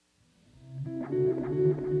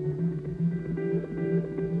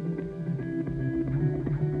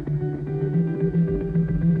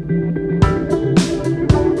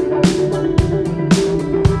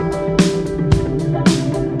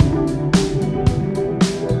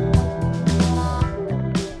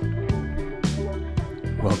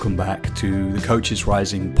welcome back to the Coaches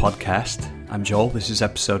Rising podcast. I'm Joel. This is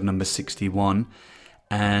episode number 61.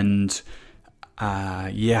 And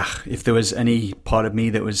if there was any part of me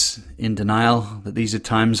that was in denial that these are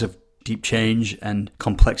times of deep change and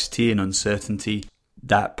complexity and uncertainty,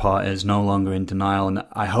 that part is no longer in denial. And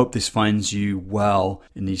I hope this finds you well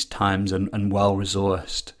in these times and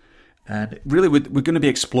well-resourced. And really, we're going to be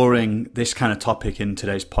exploring this kind of topic in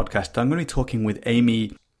today's podcast. I'm going to be talking with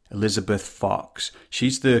Amy Elizabeth Fox.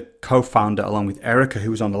 She's the co-founder, along with Erica,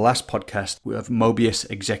 who was on the last podcast, of Mobius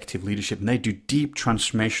Executive Leadership. And they do deep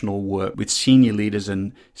transformational work with senior leaders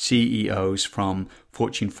and CEOs from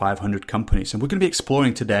Fortune 500 companies. And we're going to be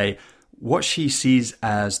exploring today what she sees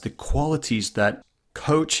as the qualities that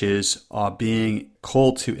coaches are being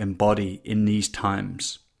called to embody in these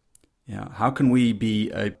times. How can we be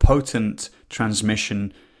a potent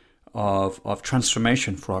transmission of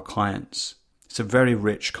transformation for our clients? It's a very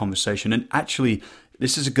rich conversation. And actually,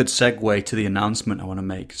 this is a good segue to the announcement I want to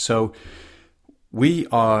make. So we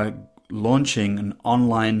are launching an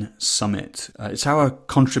online summit. It's our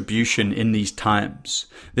contribution in these times.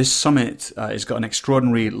 This summit has got an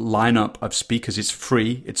extraordinary lineup of speakers. It's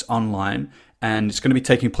free, it's online, and it's going to be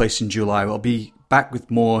taking place in July. We'll be back with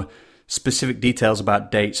more specific details about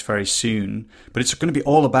dates very soon, but it's going to be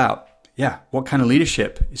all about, what kind of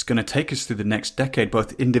leadership is going to take us through the next decade,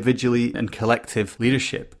 both individually and collective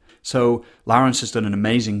leadership. So Lawrence has done an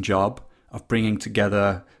amazing job of bringing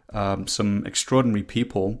together some extraordinary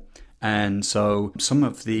people. And so some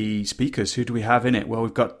of the speakers, who do we have in it? Well,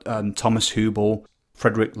 we've got Thomas Hubel,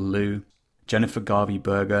 Frederick Liu, Jennifer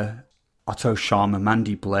Garvey-Berger, Otto Scharmer,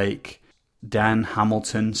 Mandy Blake, Dan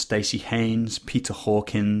Hamilton, Stacey Haynes, Peter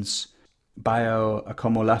Hawkins, Bayo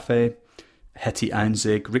Akomolafe, Hetty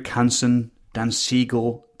Einzig, Rick Hansen, Dan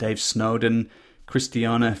Siegel, Dave Snowden,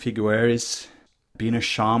 Christiana Figueres, Bina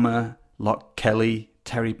Sharma, Locke Kelly,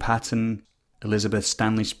 Terry Patton, Elizabeth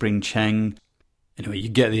Stanley Spring Cheng. Anyway, you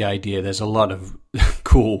get the idea. There's a lot of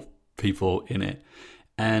cool people in it.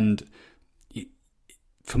 And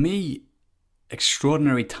for me,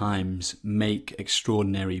 extraordinary times make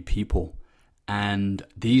extraordinary people. And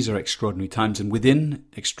these are extraordinary times. And within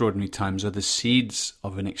extraordinary times are the seeds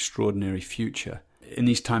of an extraordinary future. In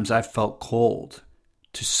these times, I've felt called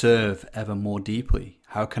to serve ever more deeply.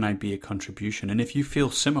 How can I be a contribution? And if you feel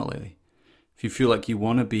similarly, if you feel like you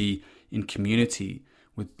want to be in community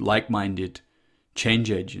with like-minded change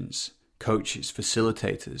agents, coaches,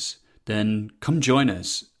 facilitators, then come join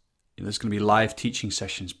us. There's going to be live teaching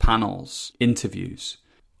sessions, panels, interviews,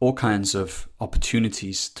 all kinds of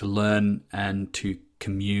opportunities to learn and to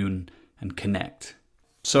commune and connect.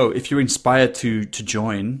 So if you're inspired to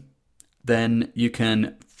join, then you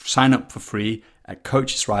can sign up for free at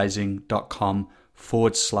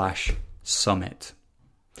coachesrising.com/summit.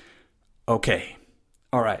 Okay.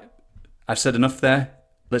 All right. I've said enough there.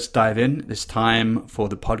 Let's dive in. It's time for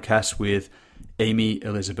the podcast with Amy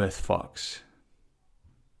Elizabeth Fox.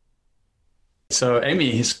 So,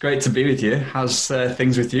 Amy, it's great to be with you. How's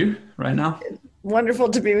things with you right now? Wonderful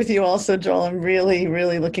to be with you also, Joel. I'm really,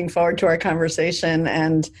 really looking forward to our conversation.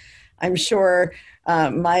 And I'm sure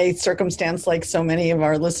my circumstance, like so many of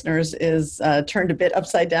our listeners, is turned a bit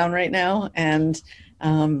upside down right now. And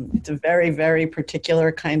it's a very, very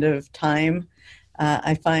particular kind of time.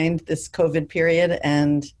 I find this COVID period,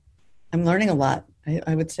 and I'm learning a lot.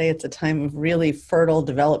 I would say it's a time of really fertile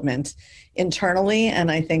development internally, and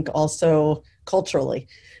I think also culturally.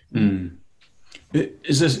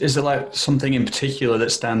 Is there like something in particular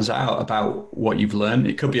that stands out about what you've learned?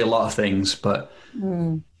 It could be a lot of things, but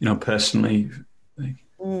personally.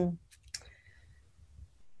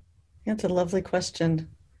 That's a lovely question.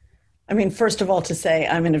 I mean, first of all, to say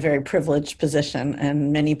I'm in a very privileged position,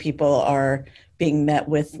 and many people are being met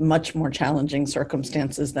with much more challenging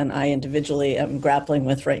circumstances than I individually am grappling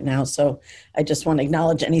with right now. So I just want to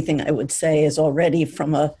acknowledge anything I would say is already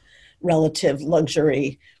from a relative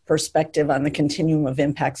luxury perspective on the continuum of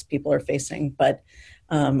impacts people are facing. But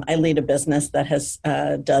I lead a business that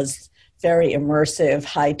does very immersive,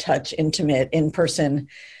 high-touch, intimate, in-person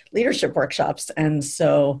leadership workshops. And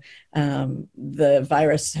so the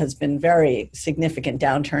virus has been very significant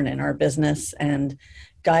downturn in our business, and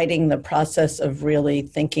guiding the process of really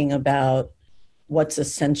thinking about what's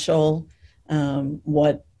essential,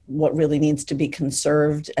 what really needs to be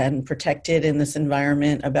conserved and protected in this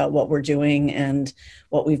environment, about what we're doing and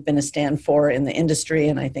what we've been a stand for in the industry,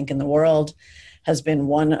 and I think in the world, has been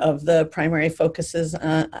one of the primary focuses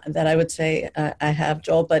that I would say I have,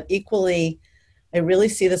 Joel. But equally, I really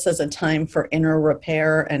see this as a time for inner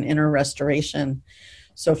repair and inner restoration.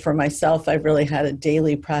 So for myself, I've really had a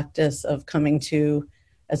daily practice of coming to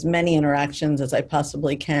as many interactions as I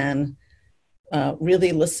possibly can,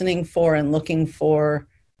 really listening for and looking for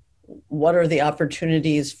what are the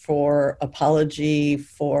opportunities for apology,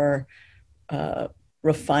 for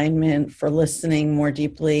refinement, for listening more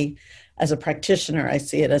deeply. As a practitioner, I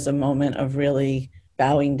see it as a moment of really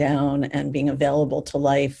bowing down and being available to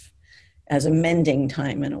life as a mending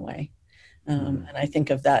time in a way. And I think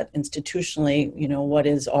of that institutionally, what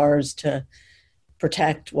is ours to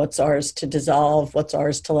protect, what's ours to dissolve, what's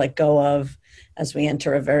ours to let go of as we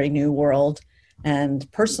enter a very new world.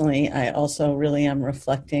 And personally, I also really am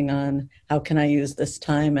reflecting on how can I use this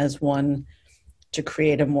time as one to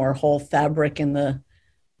create a more whole fabric in the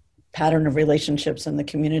pattern of relationships in the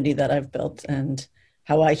community that I've built, and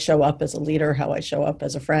how I show up as a leader, how I show up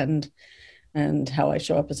as a friend, and how I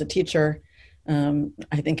show up as a teacher.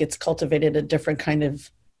 I think it's cultivated a different kind of,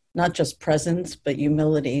 not just presence, but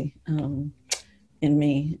humility in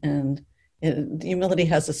me. And humility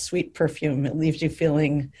has a sweet perfume. It leaves you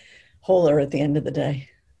feeling wholer at the end of the day.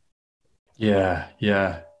 Yeah.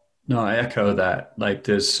 No, I echo that. Like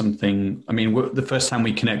there's something, the first time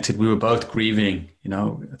we connected, we were both grieving,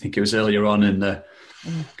 I think it was earlier on in the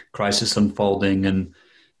crisis unfolding, and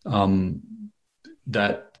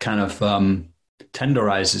that kind of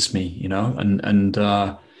tenderizes me, and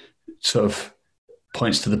sort of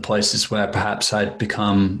points to the places where perhaps I'd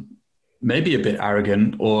become maybe a bit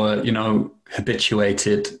arrogant or,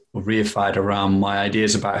 habituated or reified around my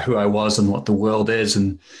ideas about who I was and what the world is.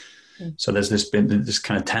 And so there's this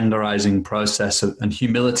kind of tenderizing process and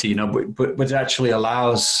humility, but it actually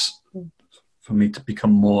allows for me to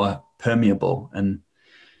become more permeable and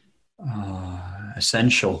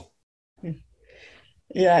essential.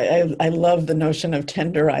 Yeah, I love the notion of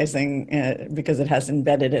tenderizing because it has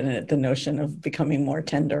embedded in it the notion of becoming more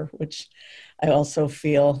tender, which I also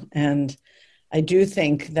feel. And I do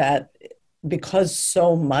think that because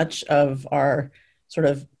so much of our sort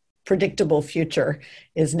of predictable future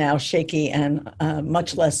is now shaky and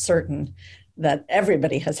much less certain, that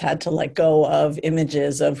everybody has had to let go of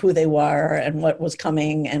images of who they were and what was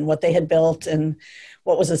coming and what they had built, and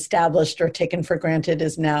what was established or taken for granted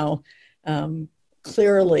is now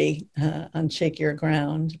clearly on shakier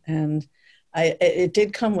ground. And it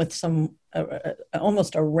did come with some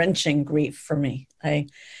almost a wrenching grief for me. I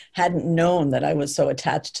hadn't known that I was so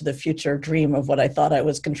attached to the future dream of what I thought I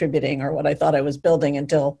was contributing or what I thought I was building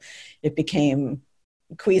until it became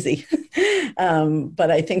queasy.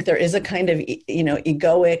 But I think there is a kind of,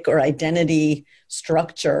 egoic or identity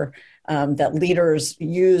structure that leaders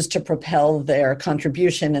use to propel their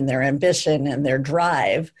contribution and their ambition and their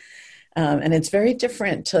drive. And it's very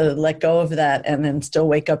different to let go of that and then still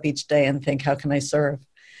wake up each day and think, how can I serve?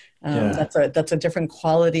 That's a different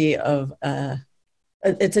quality of,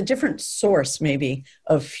 it's a different source maybe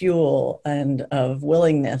of fuel and of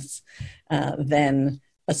willingness than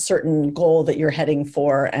a certain goal that you're heading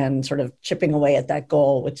for and sort of chipping away at that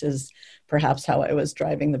goal, which is perhaps how I was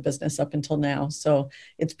driving the business up until now. So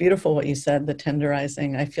it's beautiful what you said, the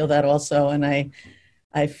tenderizing. I feel that also. And I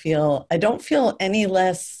don't feel any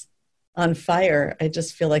less on fire. I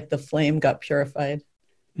just feel like the flame got purified.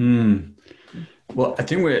 Well, I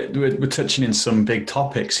think we're touching in some big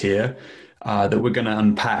topics here that we're going to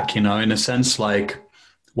unpack, in a sense, like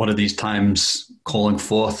what are these times calling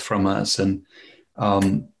forth from us? And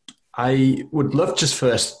I would love just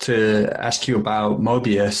first to ask you about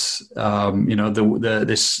Mobius,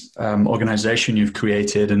 this organization you've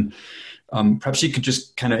created, and perhaps you could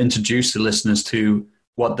just kind of introduce the listeners to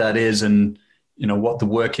what that is and what the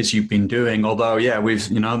work is you've been doing. Although, we've,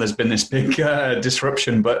 there's been this big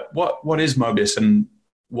disruption, but what is Mobius and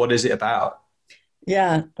what is it about?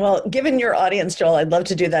 Yeah, well, given your audience, Joel, I'd love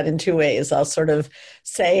to do that in two ways. I'll sort of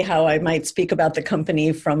say how I might speak about the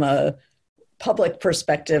company from a public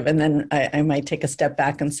perspective, and then I might take a step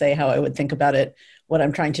back and say how I would think about it, what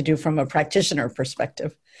I'm trying to do from a practitioner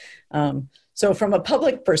perspective. So from a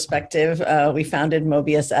public perspective, we founded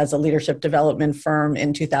Mobius as a leadership development firm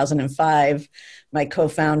in 2005. My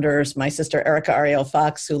co-founders, my sister Erica Ariel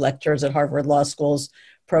Fox, who lectures at Harvard Law School's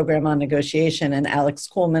program on negotiation, and Alex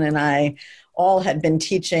Kuhlman and I all had been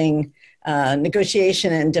teaching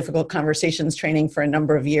negotiation and difficult conversations training for a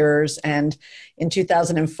number of years. And in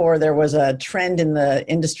 2004, there was a trend in the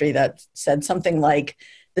industry that said something like,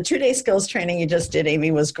 the 2-day skills training you just did, Amy,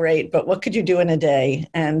 was great, but what could you do in a day?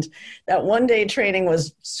 And that 1-day training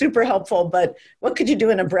was super helpful, but what could you do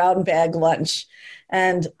in a brown bag lunch?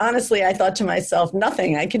 And honestly, I thought to myself,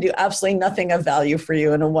 nothing. I can do absolutely nothing of value for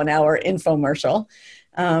you in a 1-hour infomercial.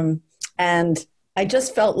 And I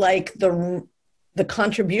just felt like the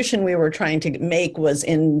contribution we were trying to make was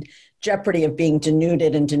in jeopardy of being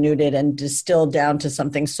denuded and distilled down to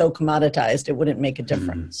something so commoditized it wouldn't make a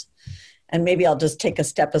difference. And maybe I'll just take a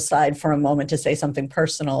step aside for a moment to say something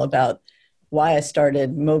personal about why I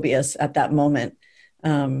started Mobius at that moment.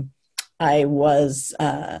 I was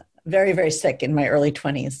very, very sick in my early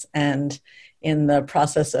 20s. And in the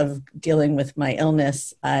process of dealing with my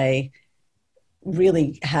illness, I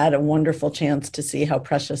really had a wonderful chance to see how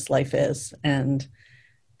precious life is and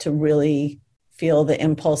to really feel the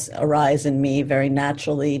impulse arise in me very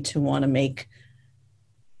naturally to want to make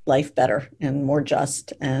life better and more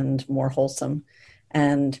just and more wholesome.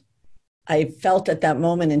 And I felt at that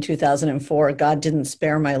moment in 2004, God didn't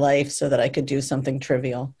spare my life so that I could do something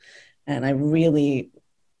trivial. And I really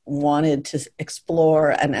wanted to explore,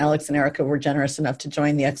 and Alex and Erica were generous enough to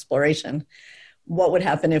join the exploration. What would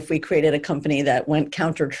happen if we created a company that went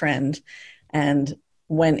counter trend and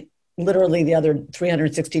went literally the other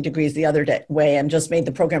 360 degrees the other way and just made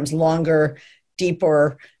the programs longer,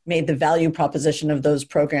 deeper, made the value proposition of those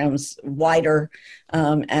programs wider.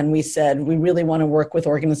 And we said, we really want to work with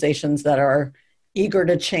organizations that are eager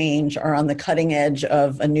to change, are on the cutting edge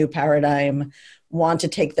of a new paradigm, want to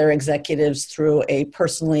take their executives through a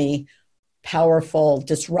personally powerful,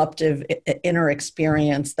 disruptive inner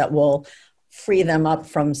experience that will free them up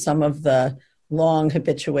from some of the long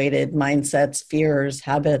habituated mindsets, fears,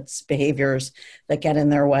 habits, behaviors that get in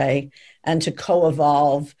their way, and to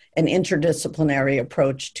co-evolve an interdisciplinary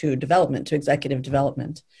approach to development, to executive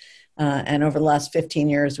development. And over the last 15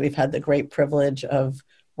 years, we've had the great privilege of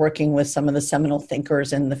working with some of the seminal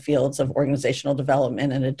thinkers in the fields of organizational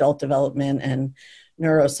development and adult development and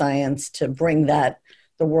neuroscience to bring the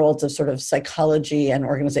worlds of sort of psychology and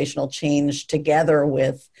organizational change together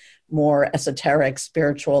with more esoteric,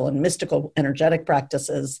 spiritual, and mystical energetic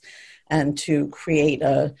practices, and to create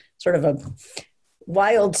a sort of a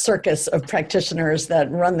wild circus of practitioners that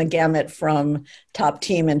run the gamut from top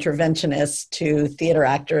team interventionists to theater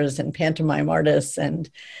actors and pantomime artists and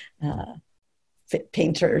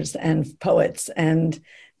painters and poets. And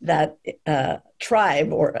that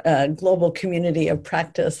tribe or global community of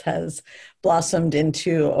practice has blossomed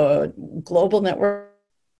into a global network.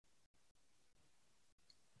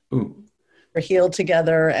 Ooh. We're healed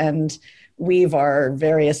together and weave our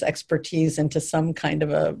various expertise into some kind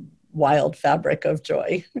of a wild fabric of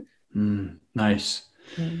joy. Nice.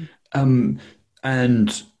 I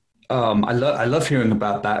love hearing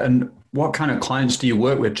about that. And what kind of clients do you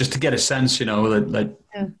work with? Just to get a sense,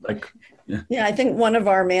 Yeah, I think one of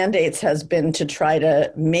our mandates has been to try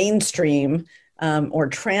to mainstream or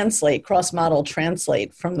translate, cross-model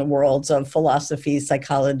translate from the worlds of philosophy,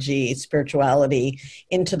 psychology, spirituality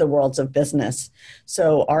into the worlds of business.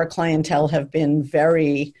 So our clientele have been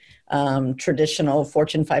very traditional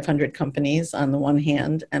Fortune 500 companies on the one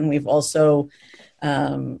hand, and we've also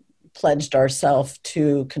pledged ourselves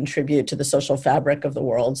to contribute to the social fabric of the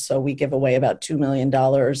world. So we give away about $2 million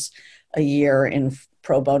a year in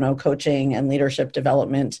pro bono coaching and leadership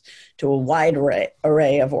development to a wide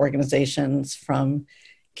array of organizations, from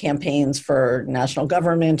campaigns for national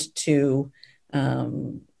government to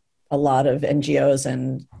a lot of NGOs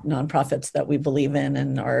and nonprofits that we believe in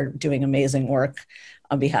and are doing amazing work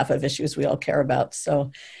on behalf of issues we all care about.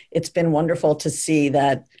 So it's been wonderful to see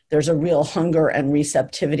that there's a real hunger and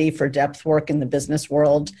receptivity for depth work in the business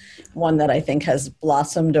world, one that I think has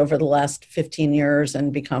blossomed over the last 15 years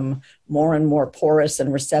and become more and more porous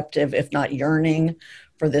and receptive, if not yearning,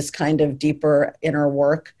 for this kind of deeper inner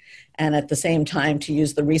work. And at the same time, to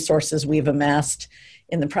use the resources we've amassed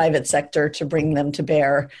in the private sector to bring them to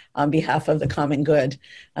bear on behalf of the common good,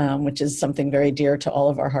 which is something very dear to all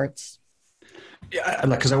of our hearts. Yeah,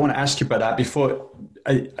 because I want to ask you about that before.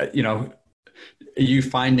 Are you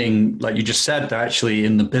finding, like you just said, that actually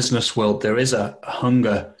in the business world there is a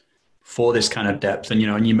hunger for this kind of depth, and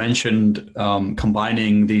and you mentioned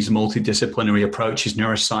combining these multidisciplinary approaches,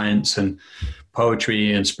 neuroscience and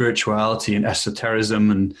poetry and spirituality and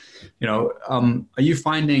esotericism, and are you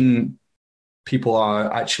finding people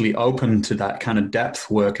are actually open to that kind of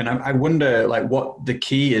depth work? And I wonder, like, what the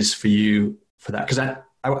key is for you for that, because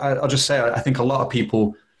I'll just say, I think a lot of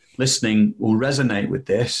people listening will resonate with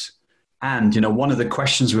this. And, one of the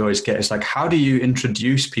questions we always get is like, how do you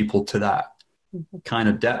introduce people to that kind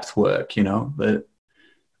of depth work, that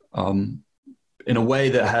in a way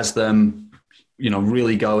that has them,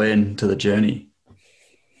 really go into the journey?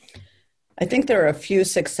 I think there are a few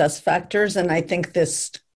success factors. And I think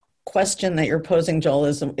this question that you're posing, Joel,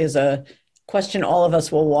 is a question all of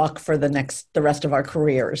us will walk for the rest of our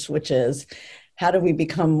careers, which is, how do we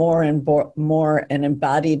become more and more an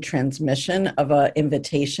embodied transmission of an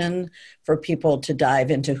invitation for people to dive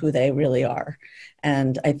into who they really are?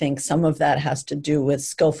 And I think some of that has to do with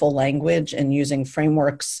skillful language and using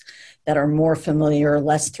frameworks that are more familiar,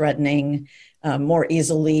 less threatening, more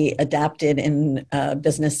easily adapted in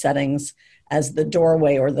business settings as the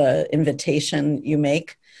doorway or the invitation you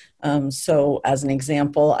make. So as an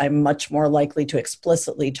example, I'm much more likely to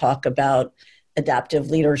explicitly talk about adaptive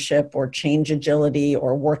leadership or change agility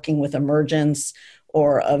or working with emergence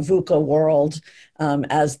or a VUCA world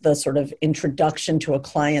as the sort of introduction to a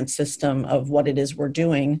client system of what it is we're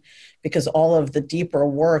doing, because all of the deeper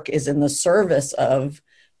work is in the service of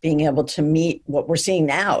being able to meet what we're seeing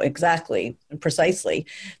now, exactly, precisely,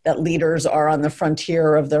 that leaders are on the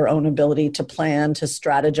frontier of their own ability to plan, to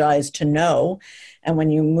strategize, to know. And when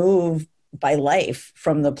you move by life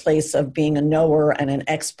from the place of being a knower and an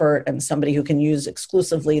expert and somebody who can use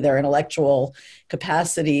exclusively their intellectual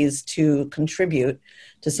capacities to contribute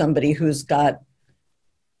to somebody who's got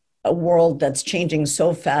a world that's changing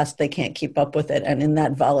so fast they can't keep up with it. And in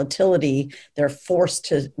that volatility, they're forced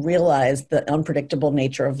to realize the unpredictable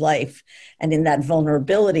nature of life. And in that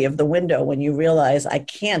vulnerability of the window, when you realize I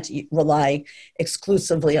can't rely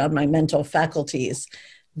exclusively on my mental faculties,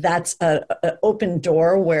 that's an open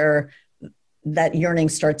door where that yearning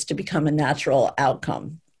starts to become a natural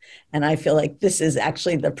outcome. And I feel like this is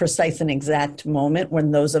actually the precise and exact moment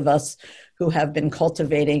when those of us who have been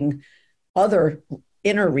cultivating other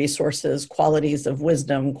inner resources, qualities of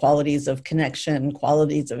wisdom, qualities of connection,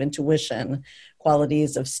 qualities of intuition,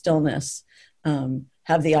 qualities of stillness,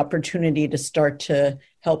 have the opportunity to start to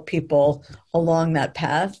help people along that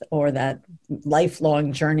path or that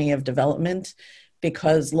lifelong journey of development,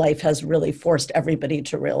 because life has really forced everybody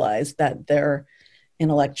to realize that their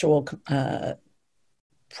intellectual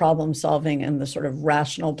problem solving and the sort of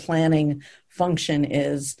rational planning function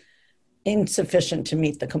is insufficient to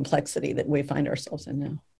meet the complexity that we find ourselves in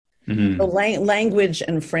now. Mm-hmm. So language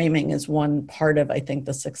and framing is one part of, I think,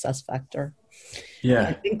 the success factor.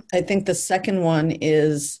 Yeah. I think the second one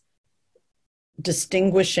is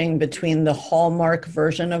distinguishing between the hallmark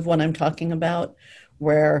version of what I'm talking about,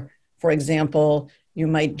 where, for example, you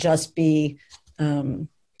might just be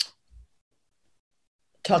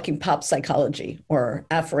talking pop psychology or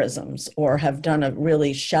aphorisms, or have done a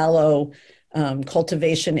really shallow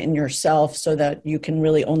cultivation in yourself so that you can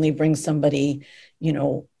really only bring somebody,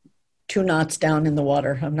 2 knots down in the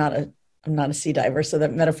water. I'm not a sea diver, so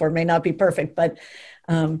that metaphor may not be perfect, but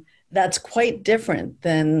that's quite different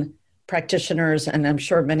than practitioners, and I'm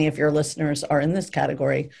sure many of your listeners are in this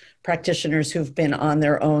category, practitioners who've been on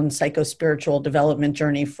their own psychospiritual development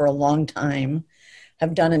journey for a long time,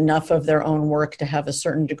 have done enough of their own work to have a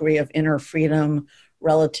certain degree of inner freedom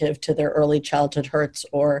relative to their early childhood hurts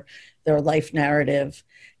or their life narrative.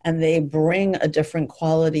 And they bring a different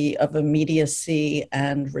quality of immediacy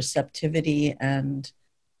and receptivity and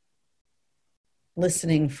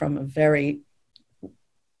listening from a very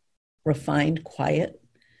refined quiet.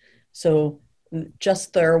 So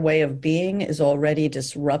just their way of being is already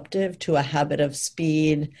disruptive to a habit of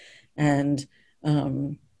speed and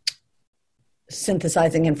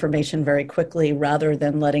synthesizing information very quickly rather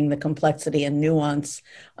than letting the complexity and nuance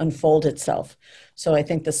unfold itself. So I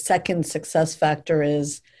think the second success factor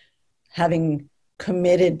is having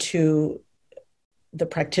committed to the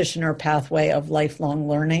practitioner pathway of lifelong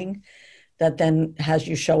learning that then has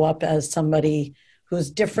you show up as somebody who's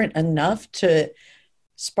different enough to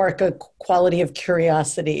spark a quality of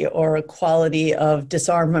curiosity or a quality of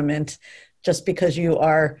disarmament, just because you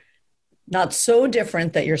are not so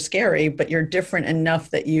different that you're scary, but you're different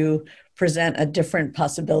enough that you present a different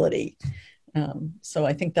possibility. So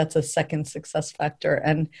I think that's a second success factor.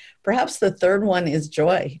 And perhaps the third one is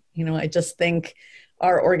joy. I just think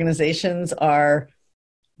our organizations are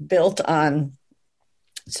built on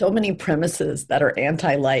so many premises that are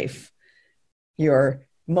anti-life.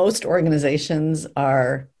 Most organizations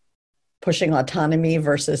are pushing autonomy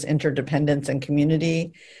versus interdependence and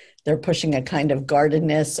community. They're pushing a kind of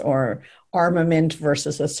guardedness or armament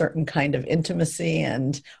versus a certain kind of intimacy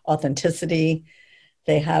and authenticity.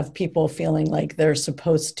 They have people feeling like they're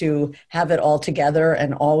supposed to have it all together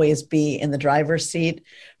and always be in the driver's seat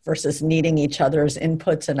versus needing each other's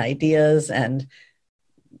inputs and ideas and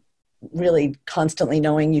really constantly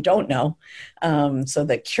knowing you don't know. So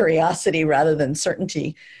that curiosity rather than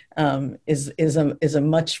certainty is a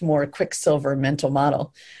much more Quicksilver mental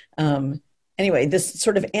model. Anyway, this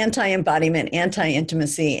sort of anti-embodiment,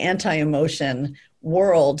 anti-intimacy, anti-emotion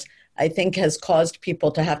world, I think, has caused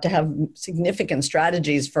people to have significant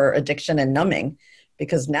strategies for addiction and numbing,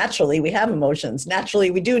 because naturally we have emotions. Naturally,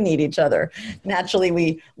 we do need each other. Naturally,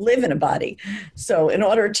 we live in a body. So in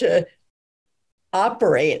order to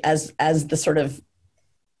operate as the sort of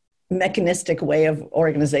mechanistic way of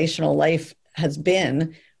organizational life has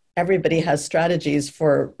been, everybody has strategies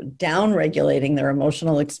for down regulating their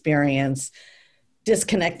emotional experience,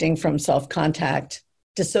 disconnecting from self-contact,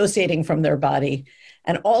 dissociating from their body.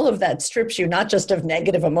 And all of that strips you not just of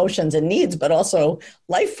negative emotions and needs, but also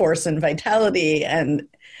life force and vitality and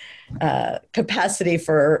capacity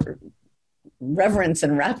for reverence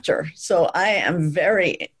and rapture. So I am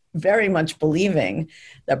very, very much believing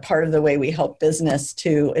that part of the way we help business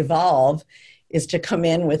to evolve is to come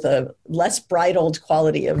in with a less bridled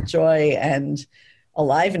quality of joy and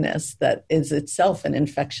aliveness that is itself an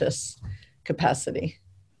infectious capacity.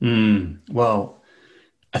 Well,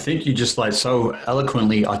 I think you just like so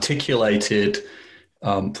eloquently articulated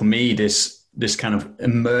for me this kind of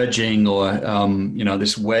emerging or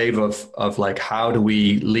this wave of like, how do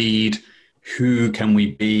we lead? Who can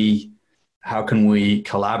we be? How can we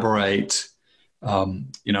collaborate?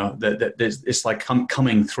 It's like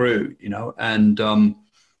coming through, and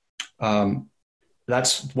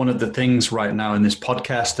that's one of the things right now in this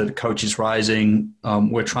podcast at Coaches Rising.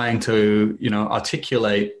 We're trying to,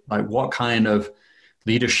 articulate like what kind of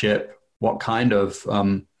leadership, what kind of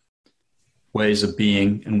ways of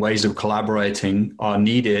being and ways of collaborating are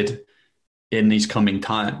needed in these coming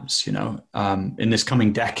times, in this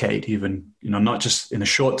coming decade, even, not just in the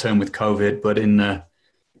short term with COVID, but I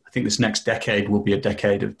think this next decade will be a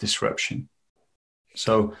decade of disruption.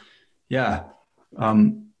 So, yeah,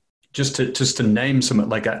 just to name some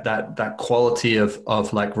like that quality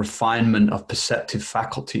of like refinement of perceptive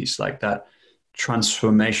faculties, like that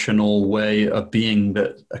transformational way of being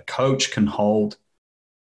that a coach can hold,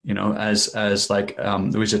 as like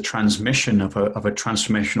there is a transmission of a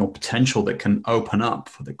transformational potential that can open up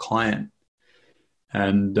for the client.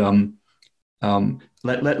 And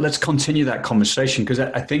let's continue that conversation, because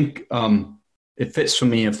I think it fits for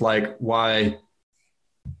me of like why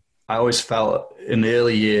I always felt in the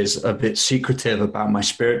early years a bit secretive about my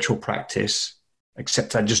spiritual practice,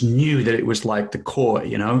 except I just knew that it was like the core,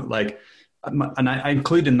 like, and I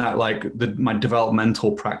include in that like my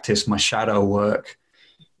developmental practice, my shadow work,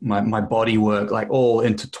 my body work, like all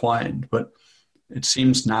intertwined. But it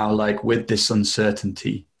seems now like with this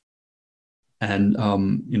uncertainty and,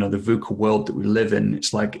 the VUCA world that we live in,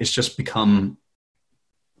 it's like, it's just become,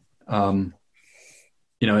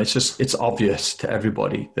 it's obvious to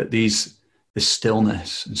everybody that this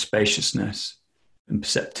stillness and spaciousness and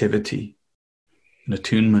perceptivity and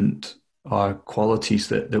attunement are qualities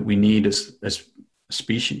that we need as a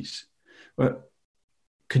species. But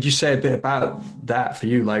could you say a bit about that for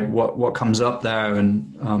you? Like what comes up there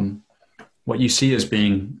and what you see as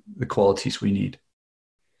being the qualities we need?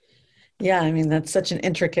 Yeah, I mean, that's such an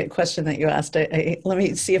intricate question that you asked. Let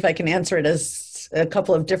me see if I can answer it as a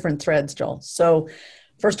couple of different threads, Joel. So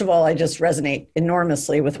first of all, I just resonate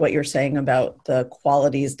enormously with what you're saying about the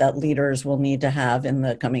qualities that leaders will need to have in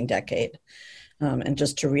the coming decade. And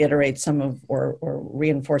just to reiterate some of, or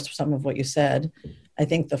reinforce some of what you said, I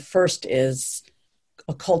think the first is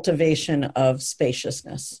a cultivation of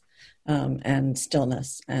spaciousness and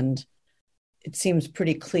stillness. And it seems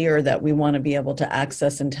pretty clear that we want to be able to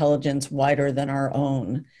access intelligence wider than our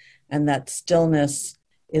own. And that stillness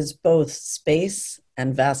is both space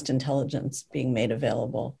and vast intelligence being made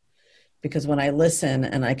available. Because when I listen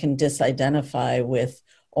and I can disidentify with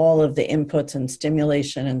all of the inputs and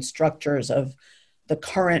stimulation and structures of the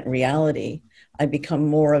current reality, I become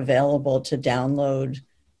more available to download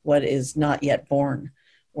what is not yet born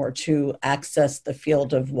or to access the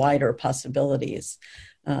field of wider possibilities.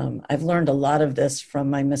 I've learned a lot of this from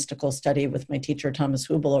my mystical study with my teacher, Thomas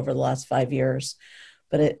Hubel, over the last 5 years.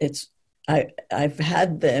 But I've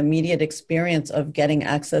had the immediate experience of getting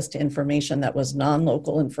access to information that was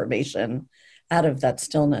non-local information out of that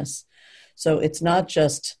stillness. So it's not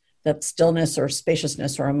just that stillness or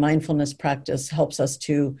spaciousness or a mindfulness practice helps us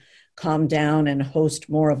to calm down and host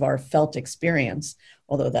more of our felt experience,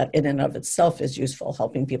 although that in and of itself is useful,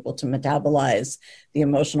 helping people to metabolize the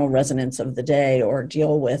emotional resonance of the day or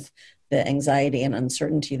deal with the anxiety and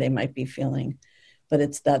uncertainty they might be feeling. But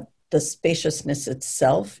it's that the spaciousness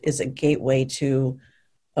itself is a gateway to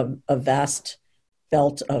a vast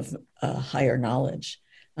belt of higher knowledge.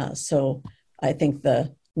 So I think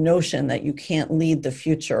the notion that you can't lead the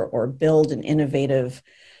future or build an innovative,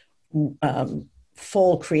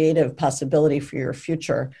 full creative possibility for your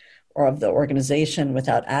future or of the organization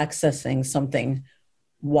without accessing something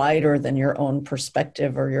wider than your own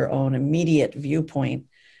perspective or your own immediate viewpoint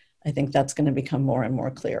I think that's going to become more and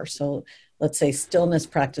more clear. So let's say stillness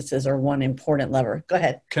practices are one important lever. Go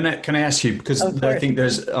ahead. Can I ask you, because I think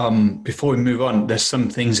there's, before we move on, there's some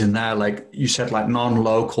things in there, like you said, like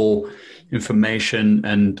non-local information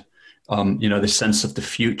and, the sense of the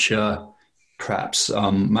future, perhaps,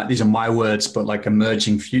 these are my words, but like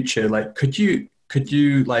emerging future, like, could you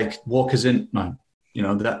like walk us in,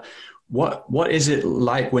 that, what is it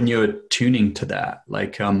like when you're tuning to that?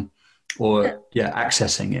 Like, accessing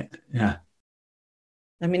it. Yeah.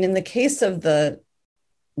 I mean, in the case of the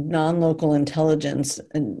non-local intelligence,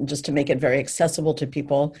 and just to make it very accessible to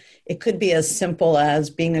people, it could be as simple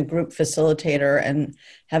as being a group facilitator and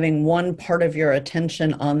having one part of your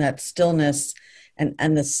attention on that stillness,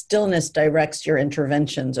 and the stillness directs your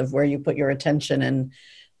interventions of where you put your attention. And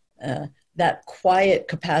that quiet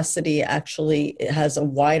capacity actually has a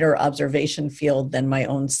wider observation field than my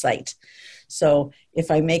own sight. So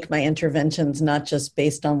if I make my interventions not just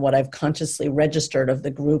based on what I've consciously registered of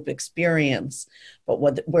the group experience, but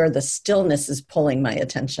where the stillness is pulling my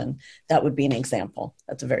attention, that would be an example.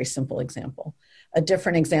 That's a very simple example. A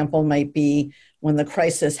different example might be when the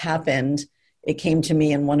crisis happened, it came to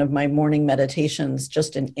me in one of my morning meditations,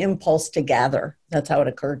 just an impulse to gather. That's how it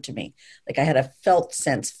occurred to me. Like I had a felt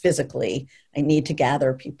sense physically, I need to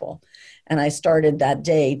gather people. And I started that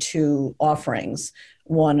day 2 offerings.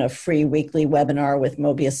 One, a free weekly webinar with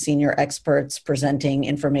Mobius senior experts presenting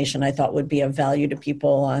information I thought would be of value to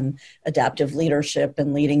people on adaptive leadership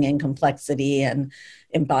and leading in complexity and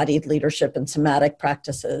embodied leadership and somatic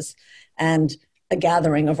practices. And a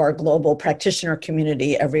gathering of our global practitioner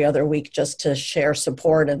community every other week just to share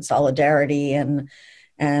support and solidarity and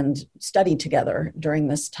study together during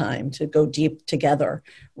this time, to go deep together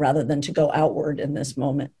rather than to go outward in this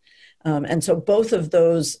moment. And so both of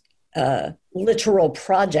those literal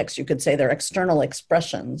projects, you could say they're external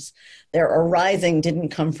expressions, their arising didn't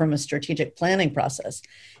come from a strategic planning process.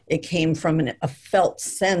 It came from a felt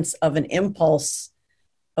sense of an impulse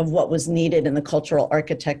of what was needed in the cultural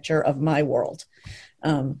architecture of my world.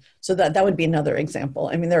 So that would be another example.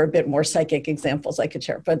 I mean, there are a bit more psychic examples I could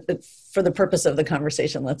share, but for the purpose of the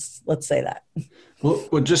conversation, let's say that.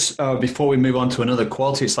 Well, just before we move on to another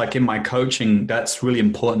quality, it's like in my coaching, that's really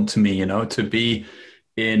important to me, to be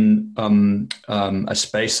in a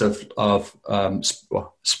space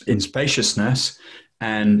in spaciousness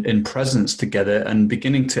and in presence together, and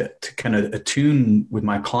beginning to kind of attune with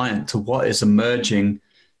my client to what is emerging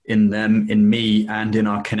in them, in me, and in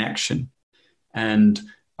our connection. And,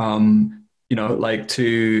 like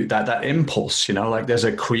to that impulse, like there's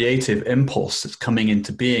a creative impulse that's coming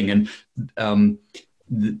into being. And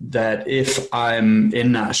that if I'm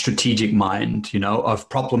in that strategic mind, of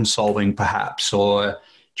problem solving perhaps, or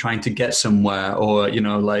trying to get somewhere, or,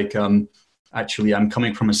 actually I'm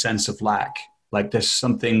coming from a sense of lack, like there's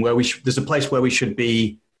something where there's a place where we should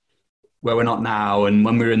be, where we're not now. And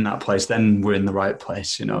when we're in that place, then we're in the right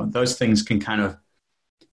place. Those things can kind of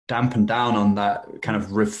dampen down on that kind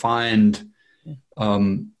of refined,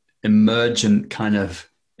 emergent kind of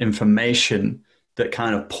information that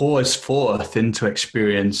kind of pours forth into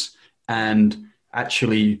experience and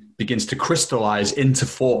actually begins to crystallize into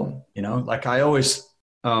form. Like I always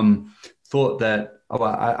thought that,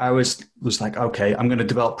 I always was like, okay, I'm going to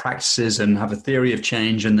develop practices and have a theory of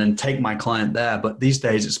change and then take my client there. But these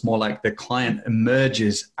days it's more like the client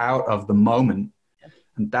emerges out of the moment,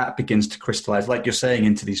 and that begins to crystallize, like you're saying,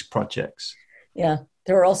 into these projects. Yeah,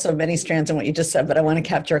 there are also many strands in what you just said, but I want to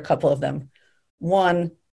capture a couple of them.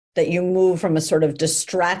 One, that you move from a sort of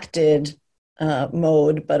distracted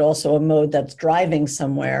mode, but also a mode that's driving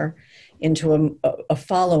somewhere, into a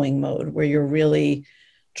following mode where you're really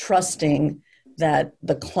trusting that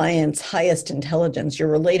the client's highest intelligence, you're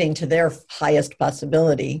relating to their highest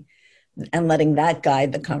possibility and letting that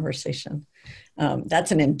guide the conversation.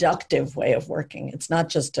 That's an inductive way of working. It's not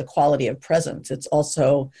just a quality of presence. It's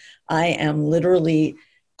also, I am literally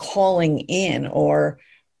calling in or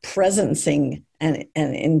presencing and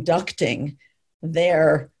inducting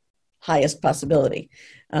their highest possibility.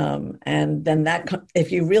 And then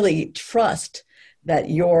if you really trust that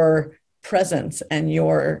your presence and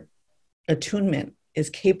your attunement is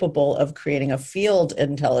capable of creating a field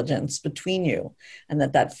intelligence between you, and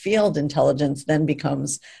that field intelligence then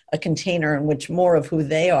becomes a container in which more of who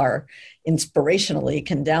they are inspirationally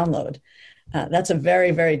can download. That's a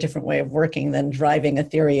very, very different way of working than driving a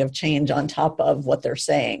theory of change on top of what they're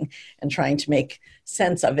saying and trying to make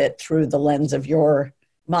sense of it through the lens of your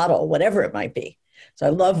model, whatever it might be. So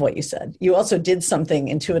I love what you said. You also did something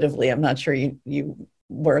intuitively, I'm not sure you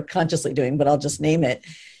were consciously doing, but I'll just name it.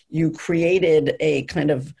 You created a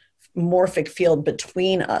kind of morphic field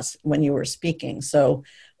between us when you were speaking. So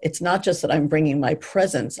it's not just that I'm bringing my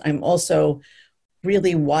presence, I'm also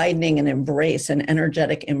really widening an embrace, an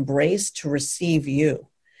energetic embrace to receive you.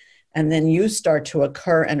 And then you start to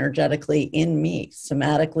occur energetically in me,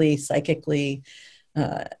 somatically, psychically,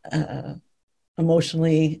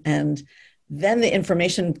 emotionally. And then the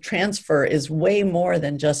information transfer is way more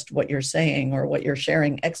than just what you're saying or what you're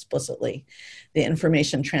sharing explicitly. The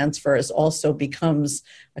information transfer is also becomes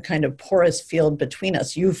a kind of porous field between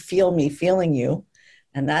us. You feel me feeling you,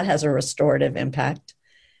 and that has a restorative impact.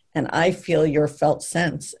 And I feel your felt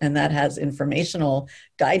sense, and that has informational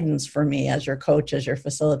guidance for me as your coach, as your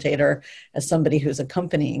facilitator, as somebody who's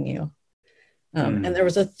accompanying you. And there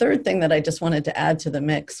was a third thing that I just wanted to add to the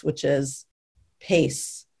mix, which is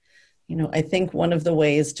pace. I think one of the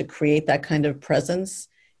ways to create that kind of presence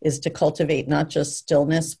is to cultivate not just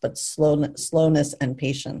stillness, but slowness and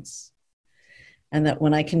patience. And that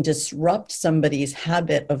when I can disrupt somebody's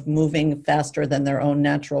habit of moving faster than their own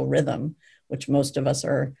natural rhythm, which most of us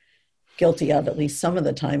are guilty of at least some of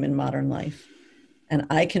the time in modern life, and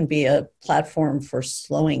I can be a platform for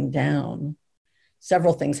slowing down,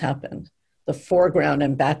 several things happen. The foreground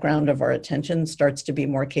and background of our attention starts to be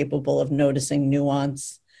more capable of noticing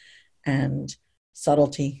nuance and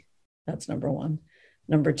subtlety. That's number one.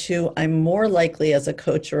 Number two, I'm more likely as a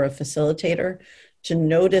coach or a facilitator to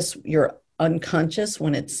notice your unconscious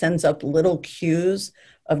when it sends up little cues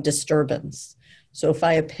of disturbance. So if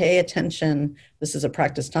I pay attention, this is a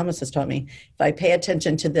practice Thomas has taught me, if I pay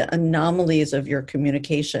attention to the anomalies of your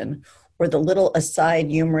communication, or the little aside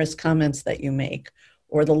humorous comments that you make,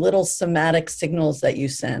 or the little somatic signals that you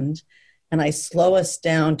send, and I slow us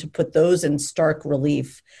down to put those in stark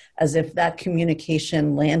relief, as if that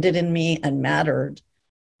communication landed in me and mattered,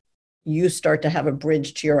 you start to have a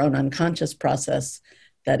bridge to your own unconscious process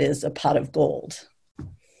that is a pot of gold.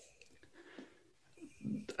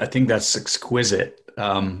 I think that's exquisite.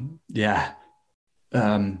 I'm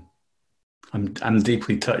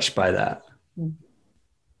deeply touched by that.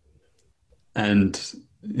 And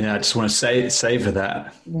I just want to savor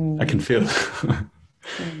that. I can feel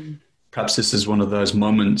perhaps this is one of those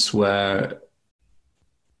moments where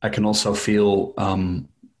I can also feel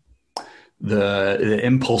the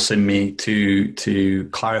impulse in me to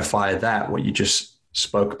clarify that what you just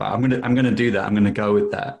spoke about. I'm gonna do that. I'm gonna go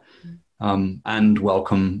with that, and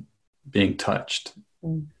welcome being touched.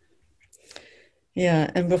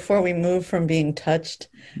 Yeah, and before we move from being touched,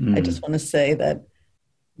 I just want to say that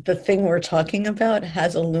the thing we're talking about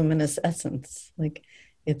has a luminous essence. Like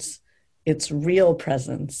it's real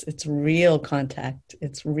presence, it's real contact,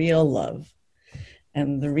 it's real love.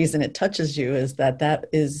 And the reason it touches you is that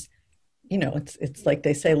is, it's like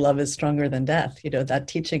they say, love is stronger than death. That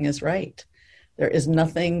teaching is right. There is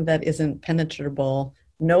nothing that isn't penetrable,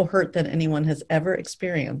 no hurt that anyone has ever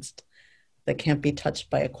experienced that can't be touched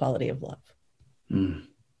by a quality of love.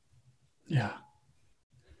 Yeah.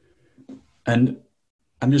 And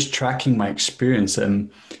I'm just tracking my experience.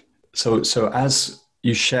 And so as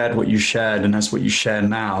you shared what you shared and as what you share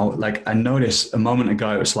now, like I noticed a moment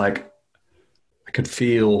ago, it was like, I could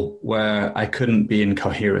feel where I couldn't be in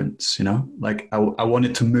coherence, like I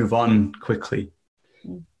wanted to move on quickly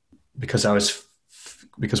because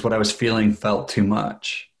what I was feeling felt too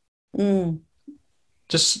much.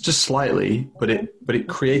 Just slightly, but it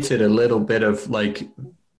created a little bit of like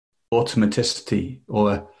automaticity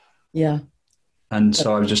and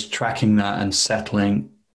so I was just tracking that and settling.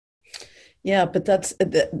 Yeah, but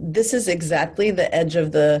this is exactly the edge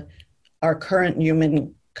of our current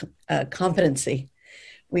human competency.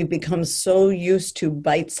 We've become so used to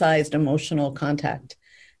bite-sized emotional contact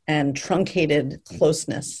and truncated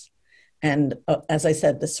closeness. And as I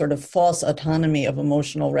said, this sort of false autonomy of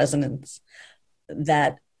emotional resonance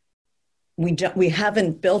that we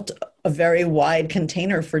haven't built a very wide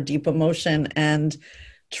container for deep emotion and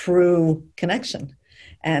true connection.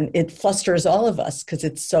 And it flusters all of us because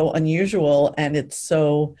it's so unusual and it's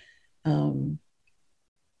so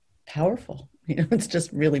powerful. It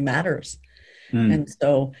just really matters. And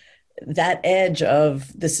so that edge of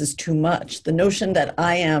this is too much, the notion that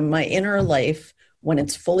my inner life, when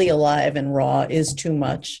it's fully alive and raw, is too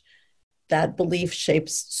much, that belief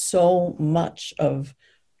shapes so much of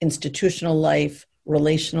institutional life,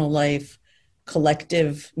 relational life,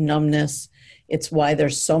 collective numbness. It's why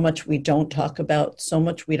there's so much we don't talk about, so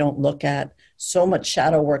much we don't look at, so much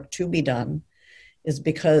shadow work to be done, is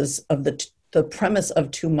because of the premise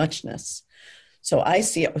of too muchness. So I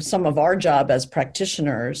see some of our job as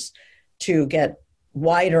practitioners to get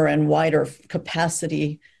wider and wider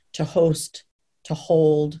capacity to host, to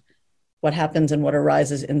hold what happens and what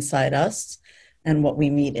arises inside us and what we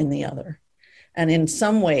meet in the other. And in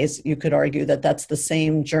some ways, you could argue that that's the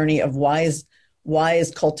same journey of wise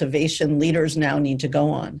cultivation leaders now need to go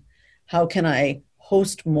on. How can I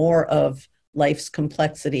host more of life's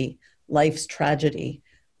complexity, life's tragedy,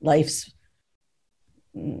 life's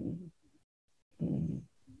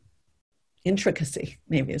intricacy,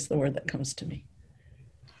 maybe is the word that comes to me,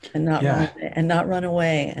 and not run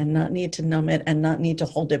away, and not need to numb it, and not need to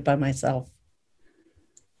hold it by myself.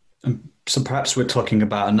 So perhaps we're talking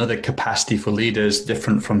about another capacity for leaders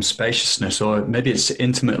different from spaciousness, or maybe it's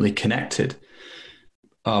intimately connected.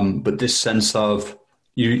 But this sense of,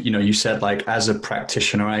 you said, like, as a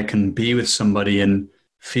practitioner, I can be with somebody and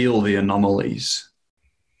feel the anomalies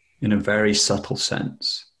in a very subtle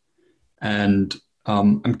sense. And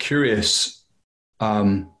I'm curious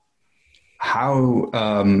how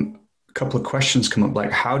a couple of questions come up,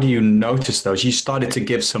 like, how do you notice those? You started to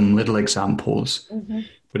give some little examples. Mm-hmm.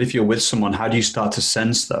 But if you're with someone, how do you start to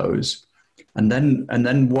sense those? And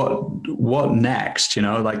then what next?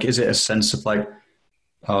 Like, is it a sense of like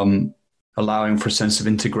allowing for a sense of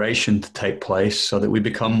integration to take place so that we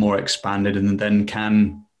become more expanded and then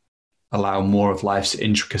can allow more of life's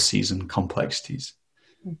intricacies and complexities?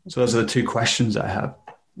 Mm-hmm. So those are the two questions I have.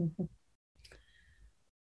 Mm-hmm.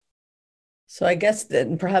 So I guess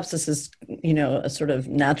that perhaps this is, a sort of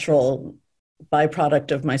natural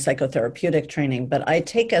byproduct of my psychotherapeutic training, but I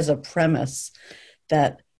take as a premise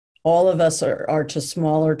that all of us are to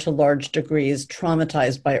small or to large degrees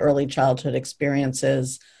traumatized by early childhood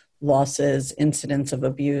experiences, losses, incidents of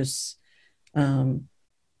abuse,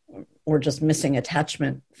 or just missing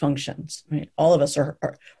attachment functions. Right? All of us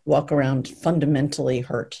walk around fundamentally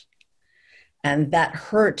hurt. And that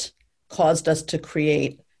hurt caused us to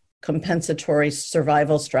create compensatory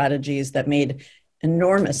survival strategies that made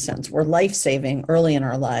enormous sense, were life-saving early in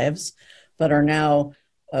our lives, but are now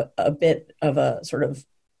a bit of a sort of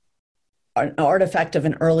an artifact of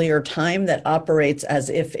an earlier time that operates as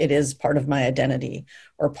if it is part of my identity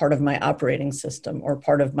or part of my operating system or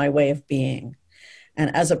part of my way of being.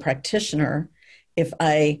 And as a practitioner, if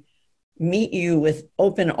I meet you with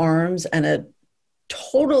open arms and a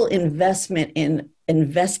total investment in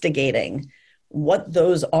investigating what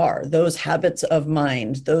those are, those habits of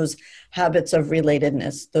mind, those habits of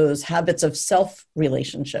relatedness, those habits of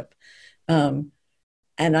self-relationship.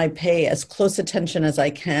 And I pay as close attention as I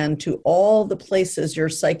can to all the places your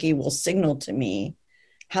psyche will signal to me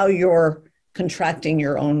how you're contracting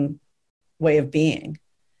your own way of being.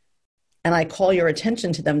 And I call your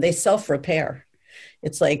attention to them. They self-repair.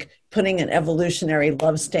 It's like putting an evolutionary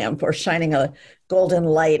love stamp or shining a golden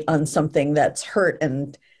light on something that's hurt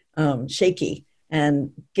and shaky,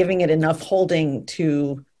 and giving it enough holding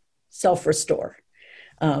to self-restore.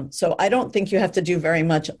 So I don't think you have to do very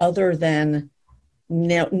much other than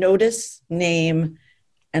notice, name,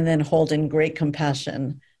 and then hold in great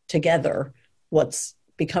compassion together what's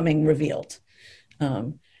becoming revealed.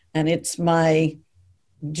 And it's my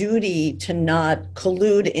duty to not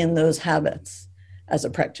collude in those habits as a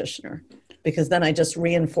practitioner, because then I just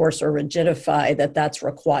reinforce or rigidify that that's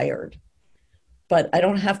required. But I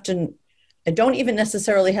don't even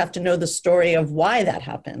necessarily have to know the story of why that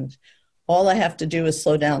happened. All I have to do is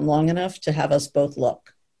slow down long enough to have us both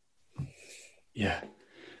look. Yeah.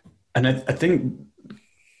 And I think a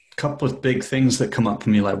couple of big things that come up for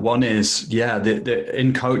me, like one is,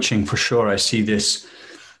 in coaching for sure, I see this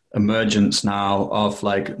emergence now of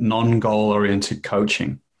like non-goal oriented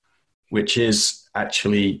coaching, which is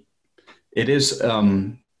actually,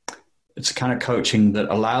 it's a kind of coaching that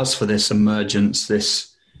allows for this emergence,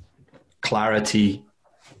 this clarity,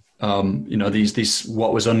 these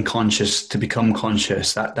what was unconscious to become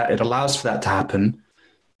conscious, that it allows for that to happen.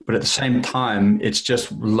 But at the same time, it's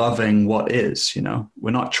just loving what is,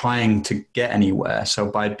 we're not trying to get anywhere.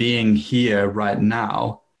 So by being here right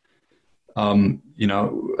now, and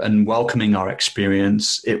welcoming our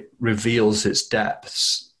experience, it reveals its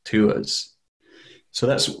depths to us. So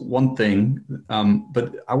that's one thing.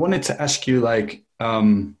 But I wanted to ask you, like,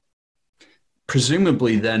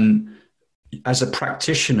 presumably then, as a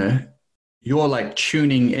practitioner, you're like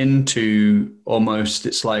tuning into almost,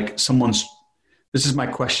 it's like someone's, this is my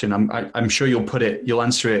question. I'm sure you'll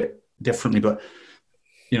answer it differently, but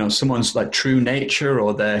someone's like true nature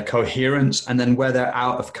or their coherence, and then where they're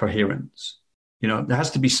out of coherence. There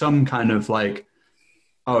has to be some kind of like,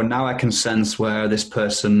 oh, now I can sense where this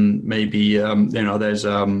person maybe, there's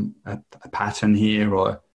a pattern here,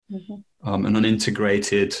 or an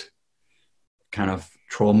unintegrated kind of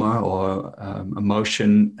trauma or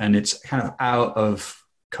emotion, and it's kind of out of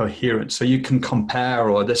coherence. So you can compare,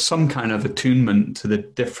 or there's some kind of attunement to the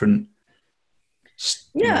different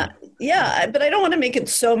Yeah, yeah, but I don't want to make it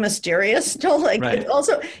so mysterious. Don't like Right.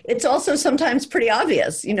 it's also sometimes pretty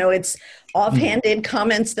obvious. It's offhanded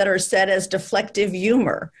comments that are said as deflective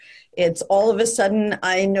humor. It's all of a sudden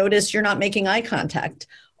I notice you're not making eye contact,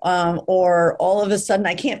 or all of a sudden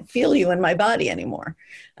I can't feel you in my body anymore.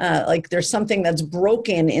 Like there's something that's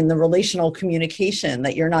broken in the relational communication,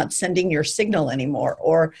 that you're not sending your signal anymore.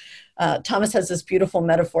 Or Thomas has this beautiful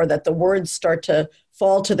metaphor that the words start to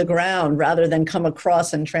fall to the ground rather than come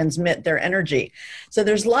across and transmit their energy. So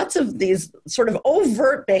there's lots of these sort of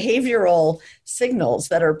overt behavioral signals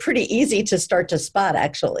that are pretty easy to start to spot,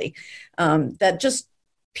 actually, that just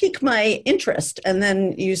pique my interest. And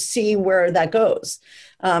then you see where that goes.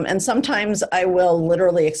 And sometimes I will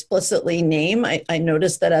literally explicitly name. I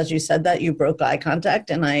noticed that as you said that, you broke eye contact,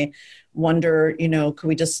 and I wonder, could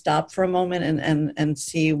we just stop for a moment and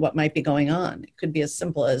see what might be going on? It could be as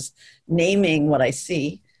simple as naming what I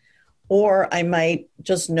see, or I might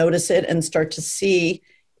just notice it and start to see,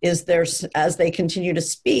 is there, as they continue to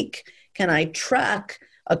speak, can I track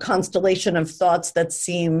a constellation of thoughts that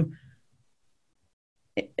seem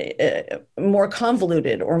more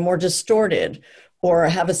convoluted or more distorted, or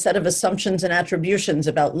have a set of assumptions and attributions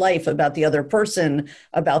about life, about the other person,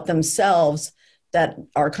 about themselves, that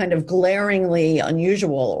are kind of glaringly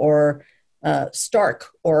unusual or stark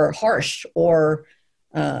or harsh, or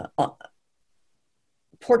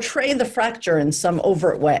portray the fracture in some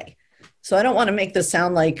overt way. So I don't want to make this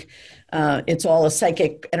sound like it's all a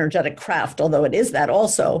psychic, energetic craft, although it is that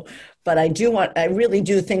also. But I really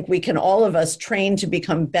do think we can, all of us, train to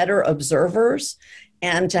become better observers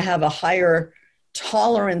and to have a higher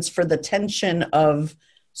tolerance for the tension of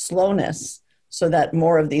slowness, so that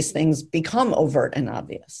more of these things become overt and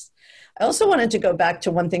obvious. I also wanted to go back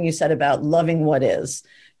to one thing you said about loving what is,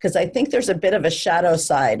 because I think there's a bit of a shadow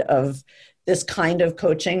side of this kind of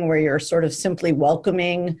coaching where you're sort of simply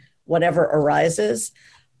welcoming whatever arises.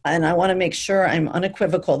 And I want to make sure I'm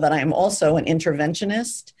unequivocal that I'm also an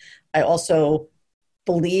interventionist. I also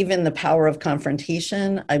believe in the power of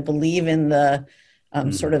confrontation. I believe in the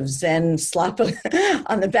sort of Zen slap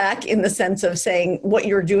on the back, in the sense of saying what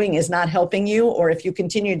you're doing is not helping you, or if you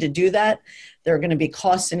continue to do that, there are going to be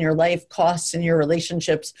costs in your life, costs in your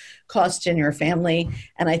relationships, costs in your family.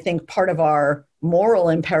 And I think part of our moral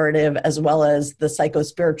imperative, as well as the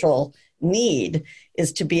psycho-spiritual need,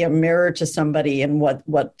 is to be a mirror to somebody in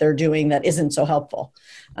what they're doing that isn't so helpful.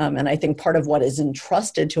 And I think part of what is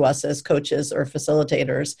entrusted to us as coaches or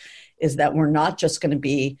facilitators is that we're not just going to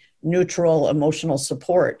be neutral emotional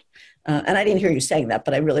support. And I didn't hear you saying that,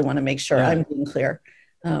 but I really want to make sure I'm being clear.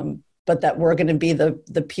 But that we're going to be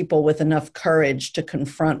the people with enough courage to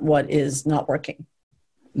confront what is not working.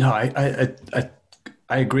 No, I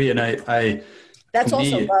agree. And I that's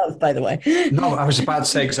also me, love, by the way. No, I was about to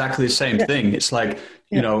say exactly the same thing. It's like,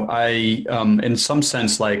 you know, in some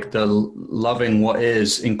sense, like the loving what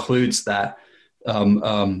is includes that,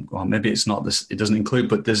 well, maybe it's not this, it doesn't include,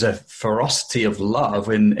 but there's a ferocity of love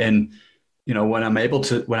in, you know, when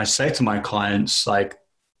I say to my clients, like,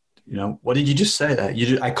 you know, what did you just say there?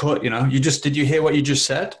 Did you hear what you just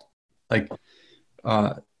said? Like,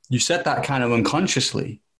 you said that kind of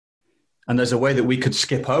unconsciously. And there's a way that we could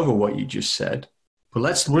skip over what you just said, but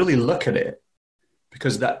let's really look at it,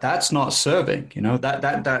 because that's not serving, you know,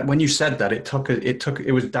 that when you said that,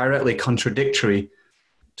 it was directly contradictory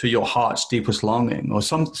to your heart's deepest longing, or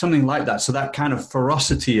something like that. So that kind of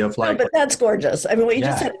ferocity of like, no, but that's gorgeous. I mean, what you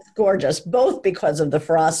just said is gorgeous, both because of the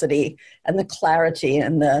ferocity and the clarity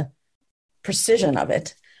and the precision of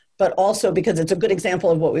it, but also because it's a good example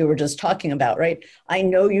of what we were just talking about, right? I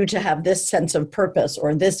know you to have this sense of purpose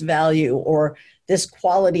or this value or this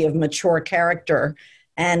quality of mature character,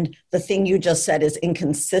 and the thing you just said is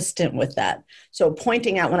inconsistent with that. So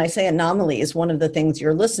pointing out, when I say anomalies, one of the things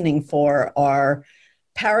you're listening for are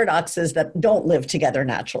paradoxes that don't live together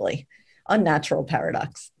naturally, unnatural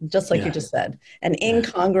paradox, just like you just said, an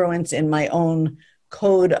incongruence in my own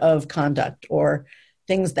code of conduct or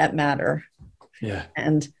things that matter. Yeah.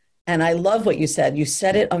 And I love what you said. You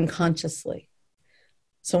said it unconsciously.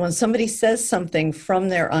 So when somebody says something from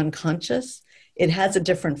their unconscious, it has a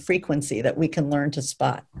different frequency that we can learn to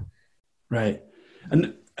spot. Right.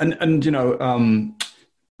 And you know,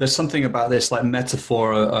 there's something about this like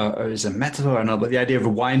metaphor, or is it a metaphor or not, but the idea of a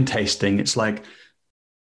wine tasting, it's like,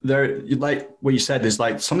 like what you said is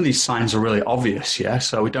like some of these signs are really obvious. Yeah.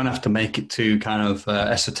 So we don't have to make it too kind of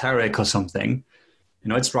esoteric or something. You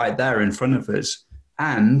know, it's right there in front of us.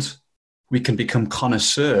 And we can become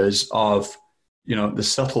connoisseurs of, you know, the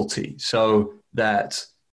subtlety, so that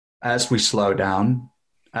as we slow down,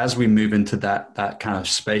 as we move into that kind of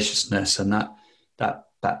spaciousness and that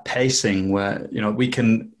that pacing where, we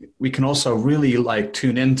can also really like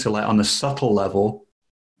tune into like on the subtle level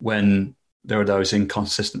when there are those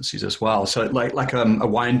inconsistencies as well. So like a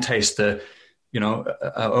wine taster,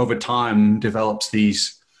 over time develops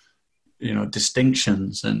these,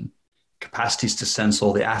 distinctions and capacities to sense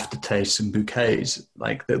all the aftertastes and bouquets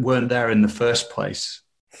like that weren't there in the first place.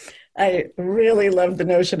 I really love the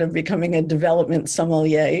notion of becoming a development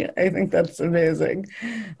sommelier. I think that's amazing.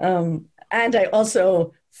 And I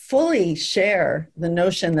also fully share the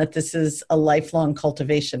notion that this is a lifelong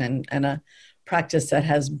cultivation and a practice that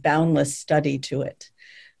has boundless study to it.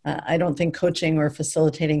 I don't think coaching or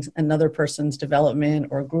facilitating another person's development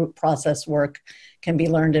or group process work can be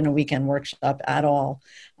learned in a weekend workshop at all.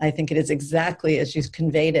 I think it is exactly as you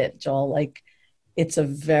conveyed it, Joel, like it's a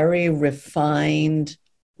very refined,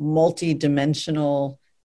 multi-dimensional,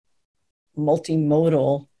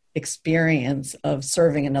 multimodal experience of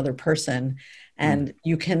serving another person. And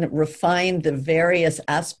you can refine the various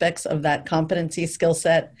aspects of that competency skill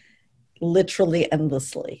set literally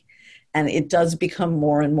endlessly. And it does become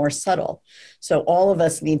more and more subtle. So all of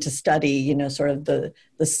us need to study, sort of the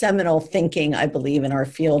seminal thinking, I believe, in our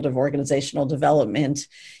field of organizational development.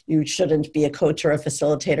 You shouldn't be a coach or a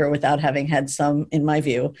facilitator without having had some, in my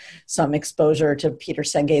view, some exposure to Peter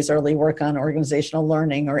Senge's early work on organizational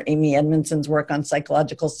learning, or Amy Edmondson's work on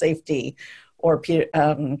psychological safety, or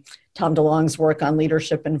Tom DeLonge's work on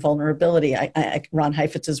leadership and vulnerability, Ron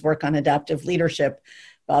Heifetz's work on adaptive leadership,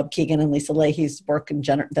 Bob Keegan and Lisa Leahy's work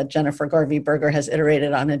that Jennifer Garvey-Berger has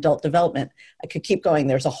iterated on adult development. I could keep going.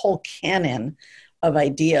 There's a whole canon of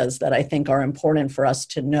ideas that I think are important for us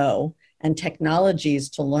to know and technologies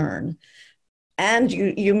to learn. And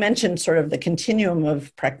you mentioned sort of the continuum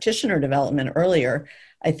of practitioner development earlier.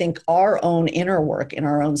 I think our own inner work, in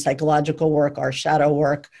our own psychological work, our shadow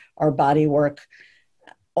work, our body work,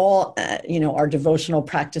 all, our devotional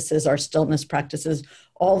practices, our stillness practices,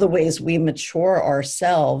 all the ways we mature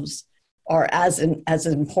ourselves are as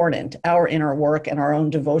important. Our inner work and our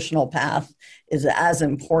own devotional path is as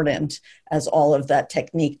important as all of that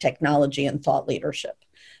technique, technology, and thought leadership.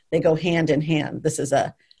 They go hand in hand. This is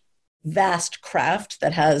a vast craft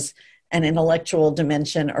that has an intellectual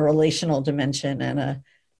dimension, a relational dimension, and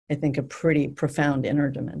I think a pretty profound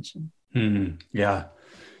inner dimension. Yeah.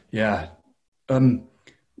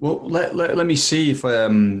 Well, let me see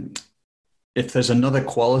if there's another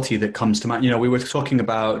quality that comes to mind. We were talking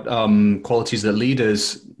about qualities that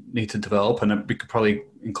leaders need to develop, and we could probably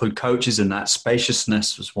include coaches in that.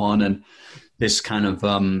 Spaciousness was one, and this kind of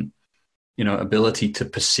ability to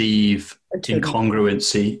perceive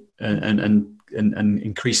incongruency and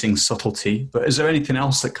increasing subtlety. But is there anything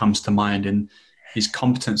else that comes to mind in these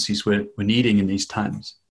competencies we're needing in these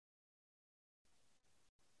times?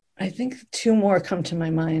 I think two more come to my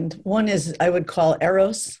mind. One is I would call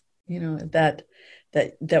eros, that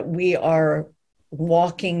we are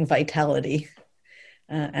walking vitality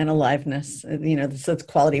and aliveness. This is the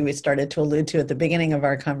quality we started to allude to at the beginning of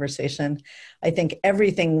our conversation. I think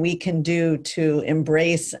everything we can do to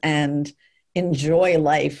embrace and enjoy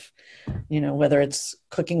life, whether it's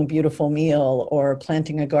cooking a beautiful meal or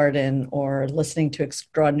planting a garden or listening to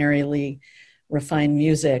extraordinarily refined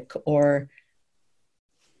music or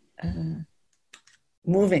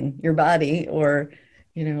moving your body or,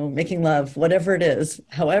 making love, whatever it is,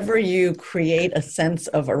 however you create a sense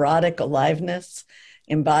of erotic aliveness,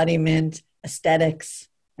 embodiment, aesthetics,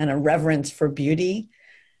 and a reverence for beauty,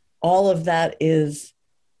 all of that is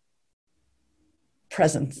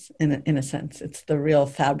presence in a sense. It's the real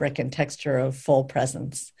fabric and texture of full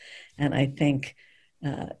presence. And I think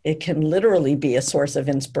it can literally be a source of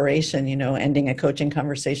inspiration, ending a coaching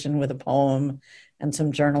conversation with a poem and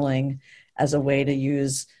some journaling as a way to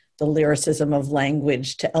use the lyricism of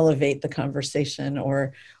language to elevate the conversation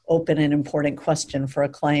or open an important question for a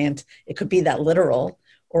client. It could be that literal,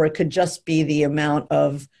 or it could just be the amount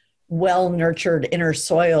of well-nurtured inner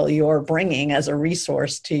soil you're bringing as a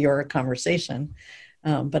resource to your conversation.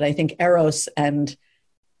 But I think eros and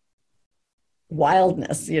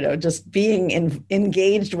wildness, just being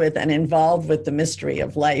engaged with and involved with the mystery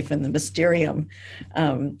of life and the mysterium,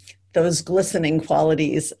 those glistening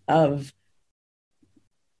qualities of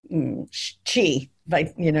chi,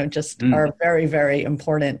 are very, very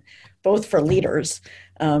important, both for leaders,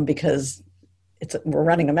 because we're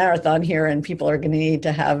running a marathon here and people are going to need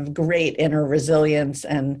to have great inner resilience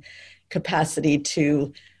and capacity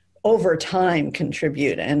to over time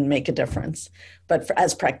contribute and make a difference. But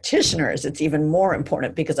as practitioners, it's even more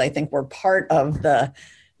important because I think we're part of the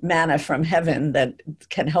manna from heaven that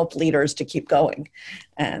can help leaders to keep going.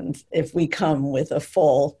 And if we come with a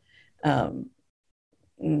full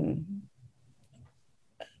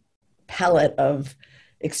palette of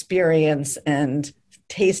experience and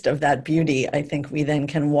taste of that beauty, I think we then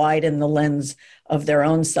can widen the lens of their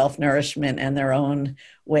own self-nourishment and their own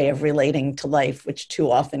way of relating to life, which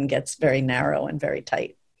too often gets very narrow and very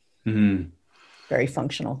tight, very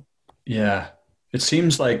functional. Yeah. It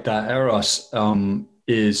seems like that eros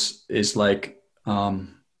is like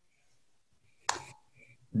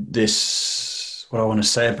this, what I want to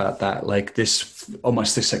say about that, like this,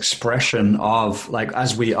 almost this expression of like,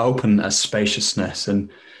 as we open a spaciousness and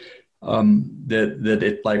that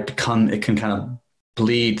it like it can kind of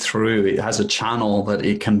bleed through. It has a channel that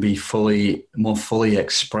it can be more fully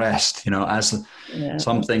expressed, as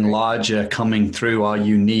something larger coming through our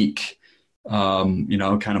unique,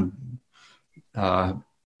 kind of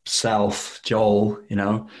self, Joel,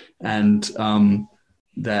 and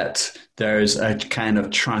that there's a kind of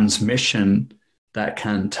transmission that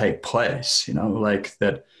can take place, like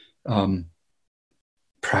that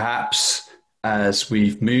perhaps as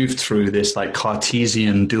we've moved through this like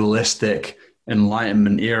Cartesian dualistic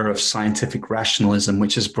Enlightenment era of scientific rationalism,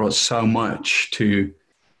 which has brought so much to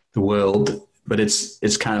the world, but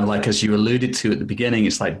it's kind of like, as you alluded to at the beginning,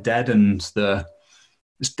 it's like deadened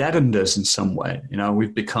us in some way.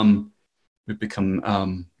 We've become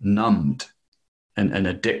numbed and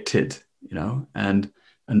addicted, and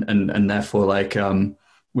therefore like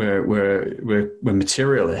we're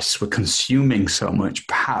materialists. We're consuming so much,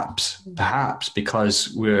 perhaps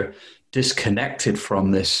because we're disconnected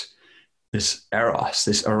from this eros,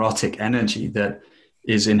 this erotic energy that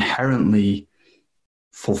is inherently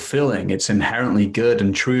fulfilling. It's inherently good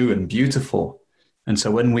and true and beautiful. And so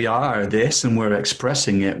when we are this and we're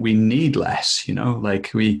expressing it, we need less,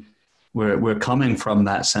 like we're coming from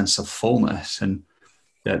that sense of fullness, and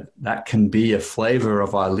that can be a flavor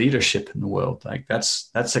of our leadership in the world. Like that's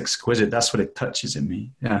exquisite. That's what it touches in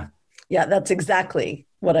me. Yeah. Yeah, that's exactly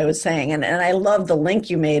what I was saying. And I love the link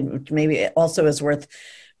you made, which maybe it also is worth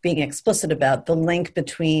being explicit about, the link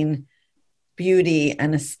between beauty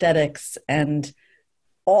and aesthetics and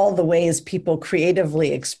all the ways people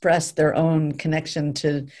creatively express their own connection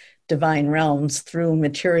to divine realms through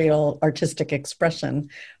material artistic expression,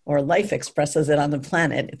 or life expresses it on the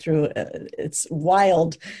planet through its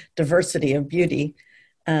wild diversity of beauty.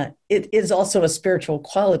 It is also a spiritual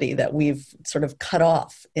quality that we've sort of cut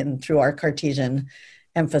off through our Cartesian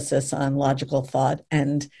emphasis on logical thought.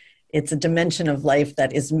 And it's a dimension of life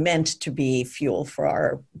that is meant to be fuel for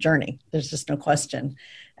our journey. There's just no question.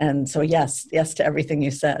 And so, yes to everything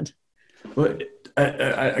you said. Well,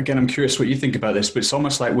 again, I'm curious what you think about this, but it's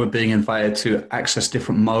almost like we're being invited to access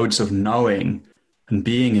different modes of knowing and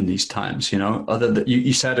being in these times, other than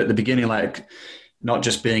you said at the beginning, like not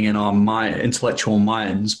just being in our intellectual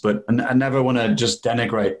minds, but I never want to just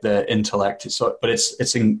denigrate the intellect. But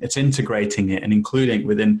it's integrating it and including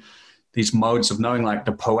within these modes of knowing, like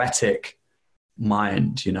the poetic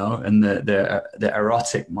mind, and the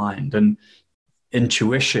erotic mind, and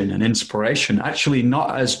intuition and inspiration, actually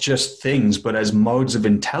not as just things, but as modes of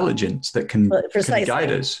intelligence that can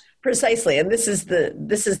guide us. Precisely. And this is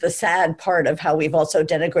the sad part of how we've also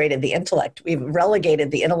denigrated the intellect. We've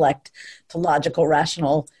relegated the intellect to logical,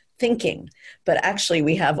 rational thinking. But actually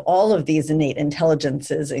we have all of these innate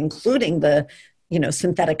intelligences, including the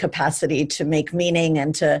synthetic capacity to make meaning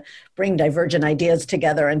and to bring divergent ideas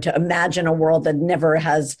together and to imagine a world that never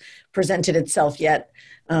has presented itself yet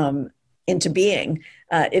into being.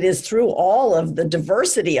 It is through all of the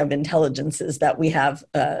diversity of intelligences that we have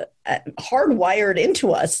hardwired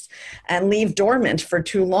into us and leave dormant for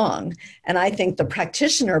too long. And I think the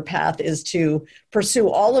practitioner path is to pursue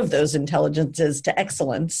all of those intelligences to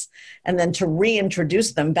excellence, and then to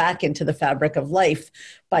reintroduce them back into the fabric of life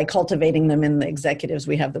by cultivating them in the executives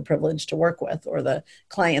we have the privilege to work with, or the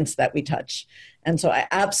clients that we touch. And so I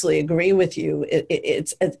absolutely agree with you.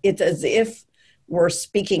 It's as if we're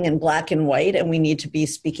speaking in black and white, and we need to be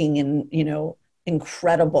speaking in,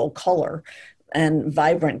 incredible color and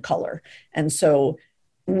vibrant color. And so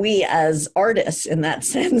we as artists, in that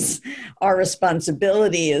sense, our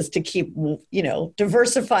responsibility is to keep,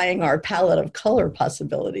 diversifying our palette of color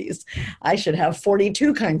possibilities. I should have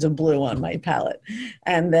 42 kinds of blue on my palette.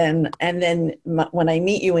 And then when I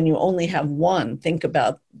meet you and you only have one, think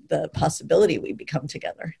about the possibility we become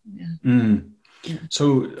together. Yeah. Mm.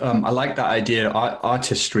 So I like that idea,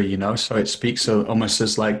 artistry, so it speaks almost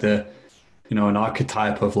as like an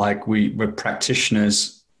archetype of like we're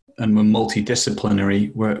practitioners and we're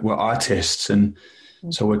multidisciplinary, we're artists. And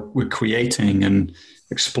so we're creating and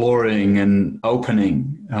exploring and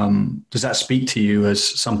opening. Does that speak to you as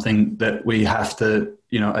something that we have to,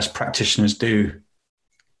 as practitioners do?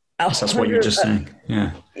 That's what you're just saying.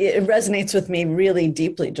 Yeah. It resonates with me really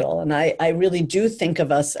deeply, Joel. And I really do think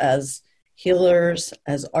of us as healers,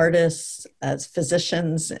 as artists, as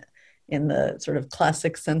physicians in the sort of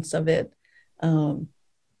classic sense of it,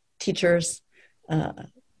 teachers,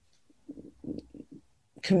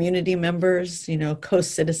 community members,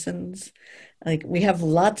 co-citizens. Like, we have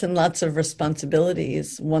lots and lots of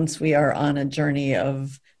responsibilities once we are on a journey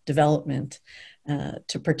of development,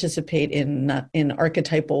 to participate in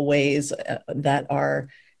archetypal ways that are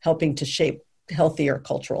helping to shape healthier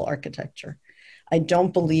cultural architecture. I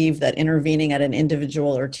don't believe that intervening at an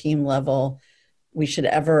individual or team level, we should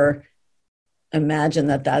ever imagine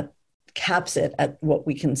that caps it at what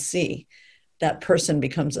we can see. That person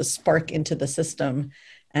becomes a spark into the system,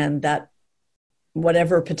 and that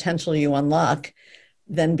whatever potential you unlock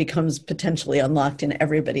then becomes potentially unlocked in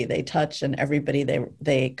everybody they touch and everybody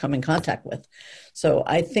they come in contact with. So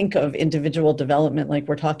I think of individual development, like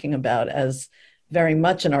we're talking about, as very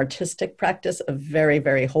much an artistic practice, a very,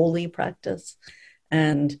 very holy practice,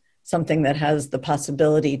 and something that has the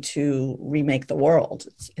possibility to remake the world.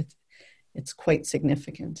 It's quite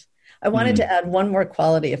significant. I wanted to add one more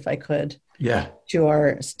quality, if I could, to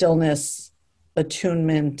our stillness,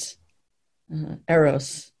 attunement,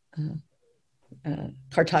 eros,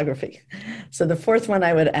 cartography. So the fourth one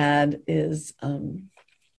I would add is, I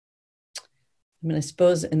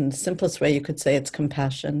suppose in the simplest way, you could say it's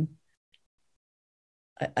compassion.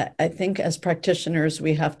 I think as practitioners,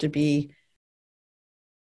 we have to be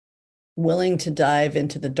willing to dive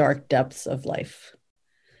into the dark depths of life.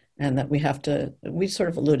 And that we sort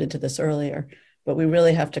of alluded to this earlier, but we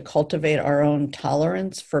really have to cultivate our own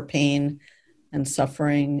tolerance for pain and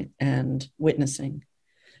suffering and witnessing,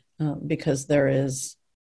 because there is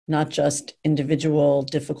not just individual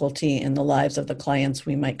difficulty in the lives of the clients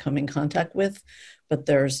we might come in contact with, but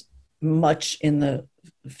there's much in the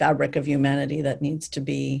fabric of humanity that needs to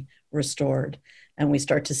be restored. And we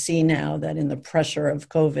start to see now that in the pressure of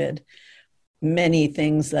COVID, many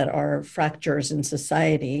things that are fractures in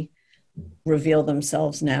society reveal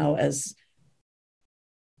themselves now as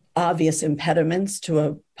obvious impediments to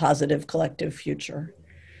a positive collective future.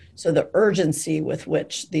 So the urgency with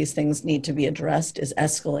which these things need to be addressed is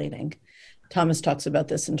escalating. Thomas talks about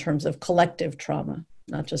this in terms of collective trauma,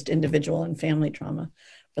 not just individual and family trauma,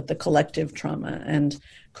 but the collective trauma. And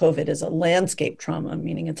COVID is a landscape trauma,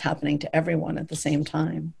 meaning it's happening to everyone at the same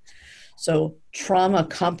time. So trauma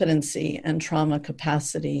competency and trauma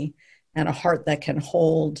capacity and a heart that can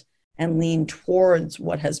hold and lean towards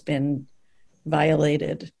what has been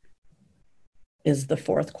violated is the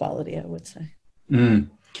fourth quality, I would say.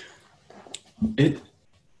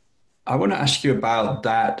 I want to ask you about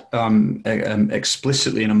that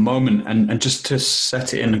explicitly in a moment, and just to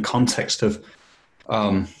set it in the context of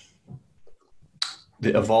the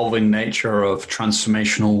evolving nature of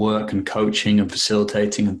transformational work and coaching and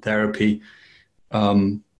facilitating and therapy,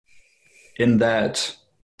 in that,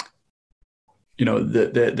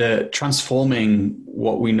 the transforming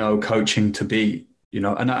what we know coaching to be,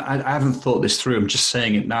 and I haven't thought this through, I'm just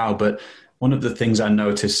saying it now, but one of the things I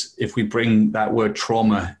notice if we bring that word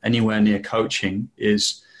trauma anywhere near coaching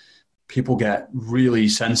is people get really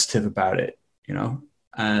sensitive about it,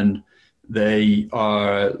 and they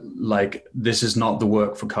are like, this is not the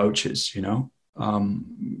work for coaches, and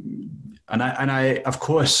I of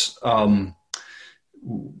course,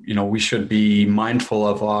 we should be mindful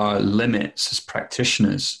of our limits as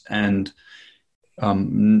practitioners and,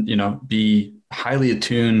 be highly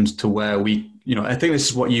attuned to where we, I think this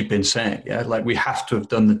is what you've been saying. Yeah. Like, we have to have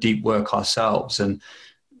done the deep work ourselves, and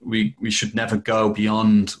we should never go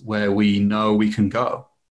beyond where we know we can go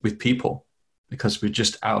with people, because we're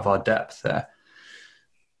just out of our depth there.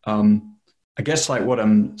 I guess like what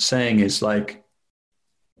I'm saying is, like,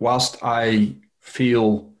 whilst I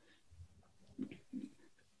feel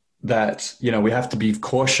that, we have to be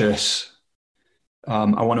cautious,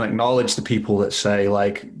 I want to acknowledge the people that say,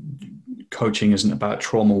 like, coaching isn't about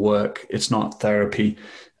trauma work, it's not therapy.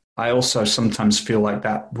 I also sometimes feel like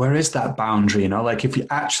that, where is that boundary? Like, if you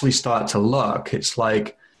actually start to look, it's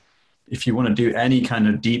like, if you want to do any kind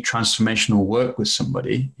of deep transformational work with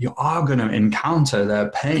somebody, you are going to encounter their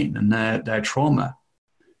pain and their trauma,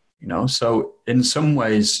 So in some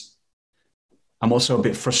ways, I'm also a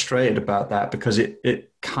bit frustrated about that, because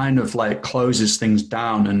it kind of like closes things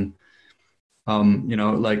down. And,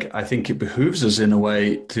 like, I think it behooves us in a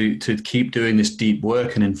way to keep doing this deep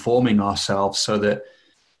work and informing ourselves, so that,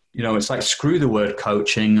 it's like, screw the word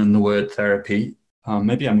coaching and the word therapy.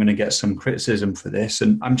 Maybe I'm going to get some criticism for this,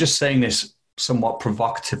 and I'm just saying this somewhat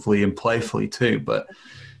provocatively and playfully too, but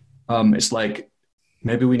it's like,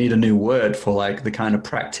 maybe we need a new word for like the kind of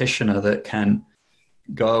practitioner that can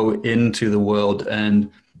go into the world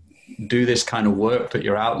and do this kind of work that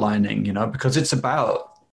you're outlining, because it's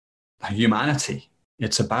about humanity.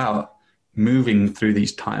 It's about moving through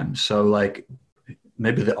these times. So like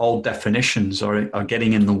maybe the old definitions are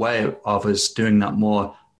getting in the way of us doing that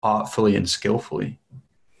more artfully and skillfully.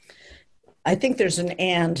 I think there's an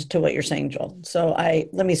and to what you're saying, Joel. So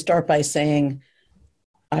let me start by saying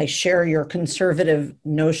I share your conservative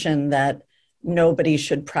notion that nobody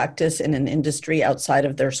should practice in an industry outside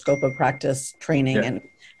of their scope of practice, training,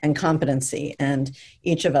 and competency. And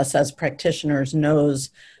each of us as practitioners knows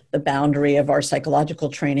the boundary of our psychological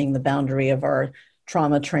training, the boundary of our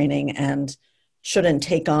trauma training, and shouldn't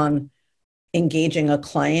take on engaging a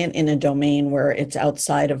client in a domain where it's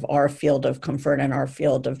outside of our field of comfort and our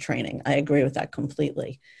field of training. I agree with that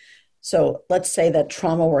completely. So let's say that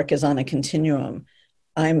trauma work is on a continuum.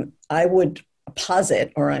 I would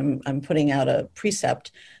posit, or I'm putting out a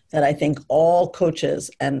precept that I think all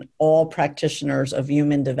coaches and all practitioners of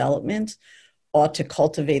human development ought to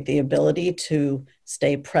cultivate the ability to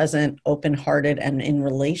stay present, open-hearted, and in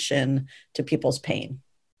relation to people's pain.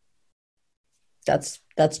 That's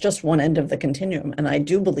just one end of the continuum. And I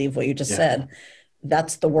do believe what you just said.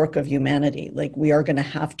 That's the work of humanity. Like, we are going to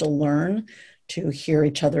have to learn to hear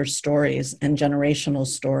each other's stories and generational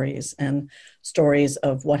stories and stories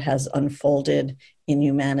of what has unfolded in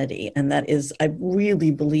humanity. And that is, I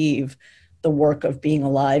really believe, the work of being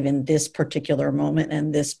alive in this particular moment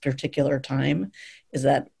and this particular time, is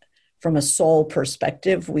that from a soul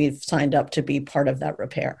perspective, we've signed up to be part of that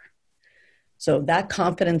repair. So that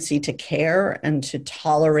competency to care and to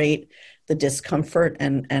tolerate the discomfort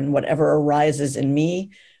and whatever arises in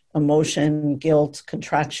me, emotion, guilt,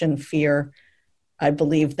 contraction, fear, I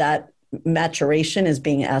believe that maturation is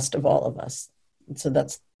being asked of all of us. So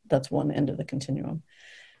that's one end of the continuum.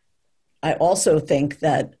 I also think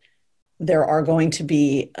that there are going to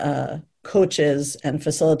be coaches and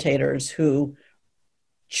facilitators who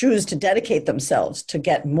choose to dedicate themselves to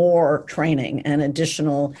get more training and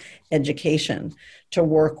additional education to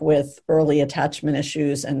work with early attachment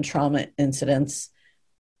issues and trauma incidents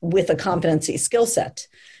with a competency skill set.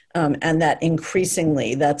 And that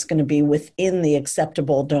increasingly that's going to be within the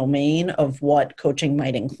acceptable domain of what coaching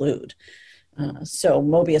might include. So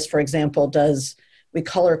Mobius, for example, we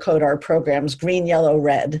color code our programs green, yellow,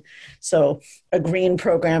 red. So a green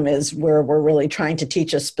program is where we're really trying to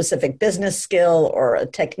teach a specific business skill or a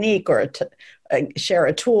technique or share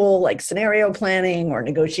a tool like scenario planning or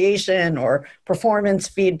negotiation or performance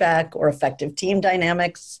feedback or effective team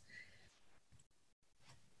dynamics.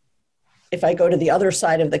 If I go to the other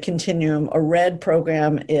side of the continuum, a red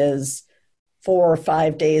program is 4 or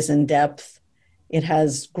 5 days in depth. It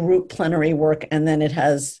has group plenary work, and then it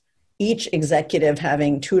has each executive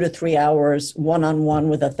having 2 to 3 hours one-on-one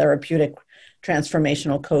with a therapeutic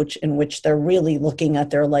transformational coach in which they're really looking at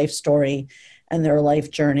their life story and their life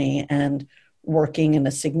journey and working in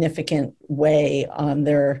a significant way on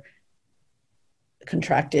their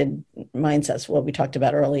contracted mindsets, what we talked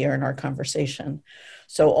about earlier in our conversation.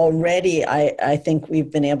 So already I think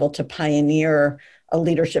we've been able to pioneer a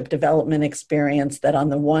leadership development experience that on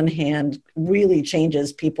the one hand really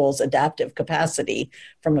changes people's adaptive capacity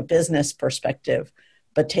from a business perspective,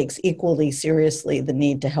 but takes equally seriously the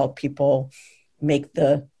need to help people make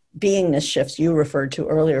the beingness shifts you referred to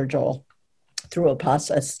earlier, Joel, through a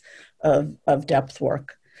process of depth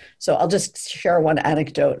work. So I'll just share one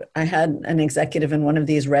anecdote. I had an executive in one of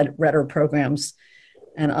these Redder programs,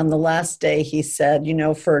 and on the last day he said,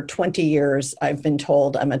 for 20 years I've been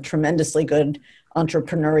told I'm a tremendously good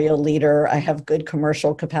entrepreneurial leader. I have good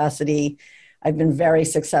commercial capacity. I've been very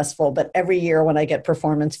successful, but every year when I get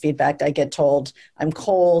performance feedback, I get told I'm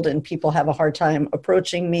cold and people have a hard time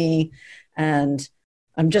approaching me, and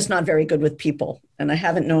I'm just not very good with people, and I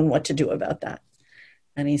haven't known what to do about that.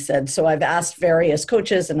 And he said, so I've asked various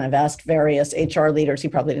coaches and I've asked various HR leaders. He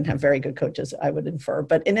probably didn't have very good coaches, I would infer.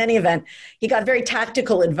 But in any event, he got very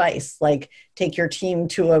tactical advice, like take your team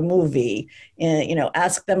to a movie,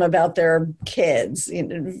 ask them about their kids,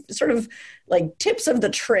 sort of like tips of the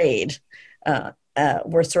trade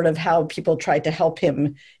were sort of how people tried to help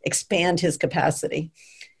him expand his capacity.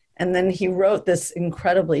 And then he wrote this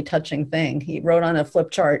incredibly touching thing. He wrote on a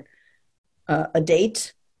flip chart a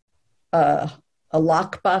date, a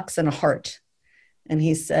lockbox, and a heart. And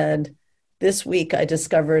he said, this week I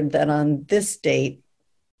discovered that on this date,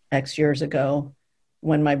 X years ago,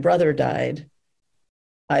 when my brother died,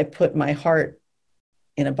 I put my heart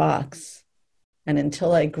in a box. And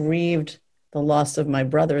until I grieved the loss of my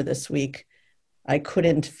brother this week, I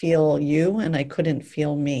couldn't feel you and I couldn't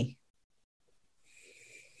feel me.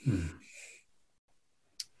 Mm.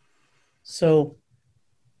 So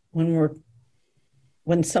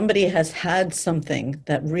when somebody has had something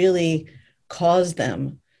that really caused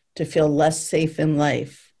them to feel less safe in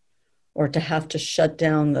life, or to have to shut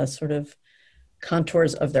down the sort of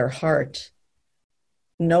contours of their heart,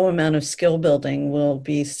 no amount of skill building will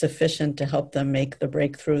be sufficient to help them make the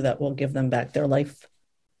breakthrough that will give them back their life.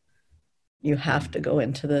 You have to go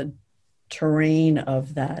into the terrain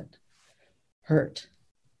of that hurt.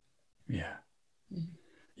 Yeah.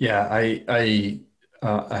 Yeah.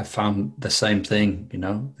 I found the same thing,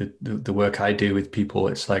 the work I do with people.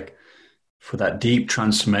 It's like for that deep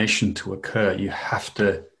transformation to occur, you have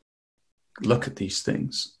to look at these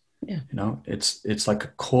things. Yeah. It's like a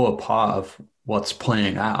core part of what's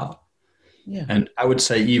playing out. Yeah. And I would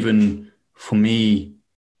say even for me,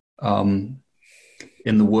 in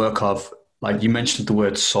the work of, like you mentioned the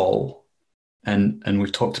word soul, and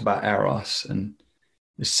we've talked about eros and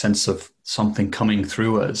this sense of something coming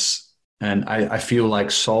through us. And I feel like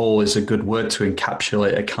soul is a good word to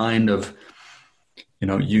encapsulate a kind of,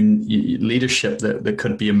 leadership that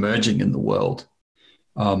could be emerging in the world.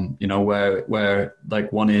 Where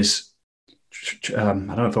like one is, I don't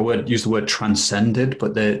know if I would use the word transcended,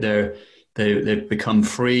 but they've become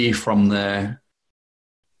free from their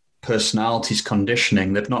personality's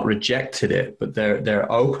conditioning. They've not rejected it, but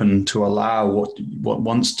they're open to allow what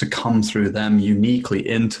wants to come through them uniquely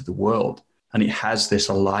into the world. And it has this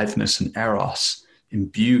aliveness and eros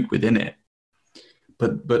imbued within it.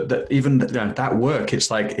 But that work,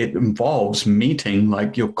 it's like it involves meeting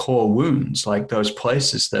like your core wounds, like those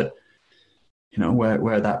places that,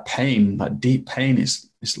 where that pain, that deep pain is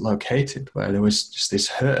located, where there was just this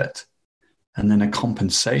hurt and then a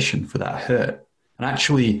compensation for that hurt. And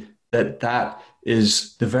actually that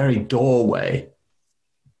is the very doorway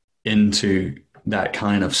into that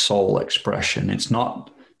kind of soul expression. It's not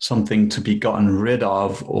something to be gotten rid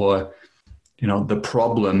of or, the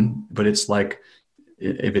problem, but it's like,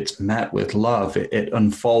 if it's met with love, it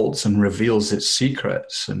unfolds and reveals its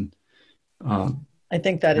secrets. And I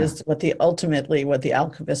think that is what the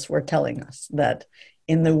alchemists were telling us, that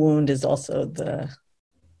in the wound is also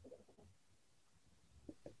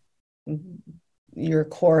your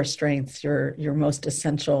core strengths, your most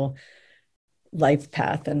essential life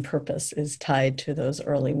path and purpose is tied to those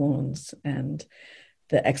early wounds, and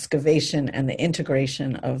the excavation and the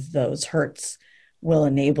integration of those hurts will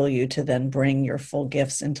enable you to then bring your full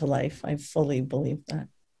gifts into life. I fully believe that.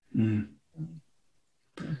 Mm.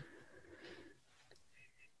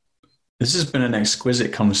 This has been an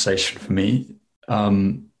exquisite conversation for me. I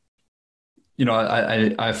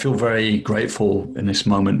feel very grateful in this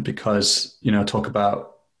moment because, talk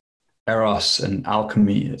about eros and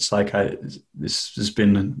alchemy. It's like this has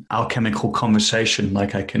been an alchemical conversation.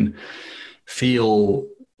 Like I can feel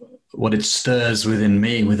what it stirs within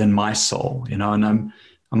me, within my soul, and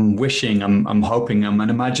I'm wishing, I'm hoping, I'm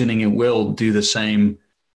imagining it will do the same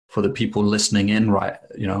for the people listening in right,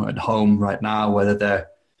 at home right now, whether they're,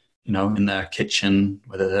 in their kitchen,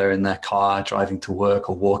 whether they're in their car driving to work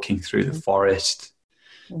or walking through the forest,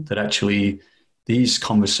 that actually these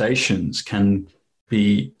conversations can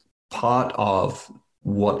be part of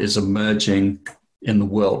what is emerging in the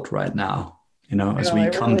world right now, as we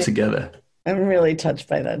come together. I'm really touched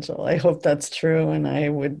by that, Joel. I hope that's true. And I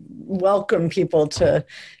would welcome people to,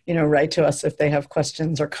 write to us if they have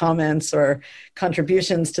questions or comments or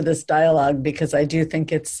contributions to this dialogue, because I do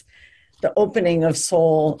think it's the opening of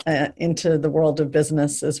soul into the world of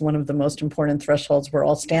business is one of the most important thresholds we're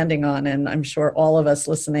all standing on. And I'm sure all of us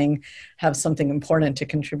listening have something important to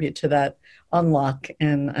contribute to that unlock.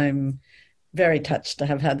 And I'm very touched to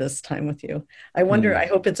have had this time with you. I wonder, I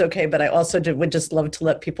hope it's okay, but I also would just love to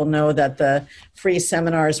let people know that the free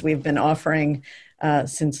seminars we've been offering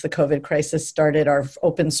since the COVID crisis started are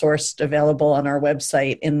open sourced, available on our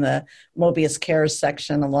website in the Mobius Cares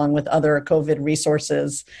section, along with other COVID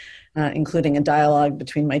resources, including a dialogue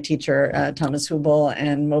between my teacher, Thomas Hubel,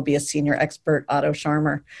 and Mobius senior expert, Otto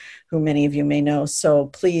Scharmer, who many of you may know. So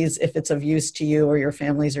please, if it's of use to you or your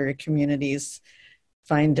families or your communities,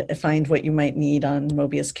 find what you might need on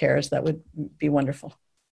Mobius Cares. That would be wonderful.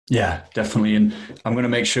 Yeah, definitely. And I'm going to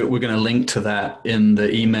make sure we're going to link to that in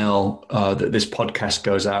the email that this podcast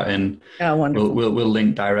goes out in. Oh, wonderful. We'll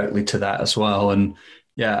link directly to that as well. And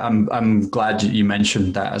yeah, I'm glad you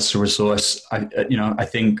mentioned that as a resource. I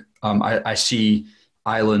think I see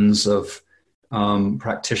islands of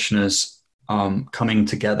practitioners coming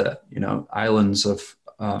together, islands of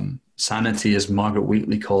sanity, as Margaret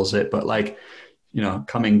Wheatley calls it, but like,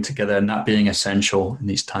 coming together and that being essential in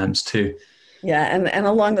these times too. Yeah, and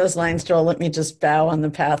along those lines, Joel, let me just bow on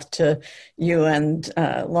the path to you and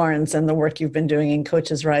Lawrence and the work you've been doing in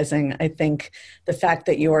Coaches Rising. I think the fact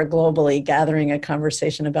that you are globally gathering a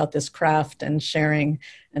conversation about this craft and sharing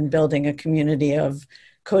and building a community of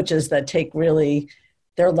coaches that take really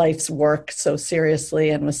their life's work so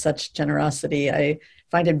seriously and with such generosity, I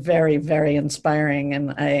find it very, very inspiring.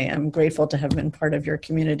 And I am grateful to have been part of your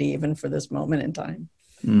community, even for this moment in time.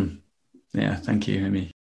 Yeah, thank you,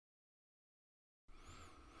 Amy.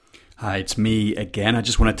 Hi, it's me again. I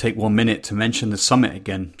just want to take 1 minute to mention the summit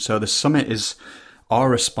again. So the summit is our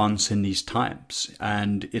response in these times,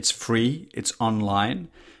 and it's free, it's online,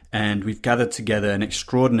 and we've gathered together an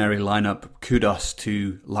extraordinary lineup. Kudos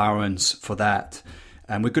to Lawrence for that.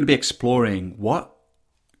 And we're going to be exploring what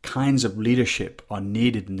kinds of leadership are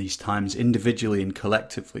needed in these times, individually and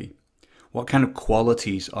collectively. What kind of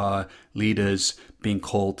qualities are leaders being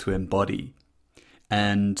called to embody?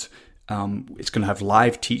 And it's going to have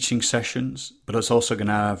live teaching sessions, but it's also going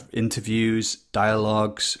to have interviews,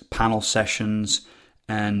 dialogues, panel sessions,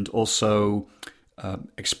 and also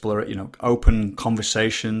open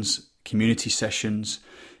conversations, community sessions.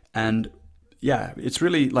 And yeah, it's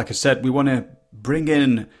really, like I said, we want to bring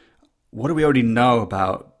in what do we already know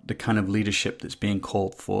about the kind of leadership that's being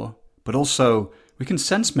called for, but also we can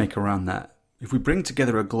sense make around that. If we bring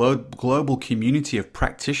together a global community of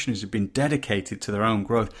practitioners who've been dedicated to their own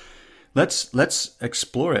growth, let's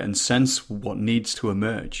explore it and sense what needs to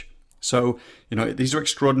emerge. So, these are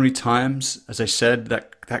extraordinary times. As I said,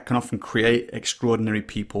 that can often create extraordinary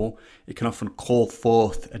people. It can often call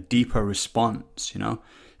forth a deeper response,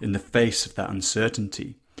 in the face of that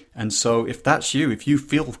uncertainty. And so if that's you, if you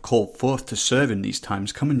feel called forth to serve in these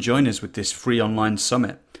times, come and join us with this free online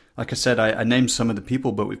summit. Like I said, I named some of the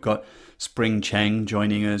people, but we've got Spring Cheng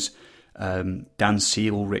joining us, Dan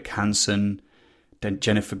Seal, Rick Hansen,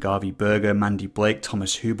 Jennifer Garvey Berger, Mandy Blake,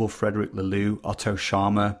 Thomas Hubel, Frederick Laloux, Otto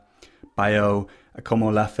Sharma, Bayo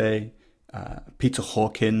Akomolafe, Peter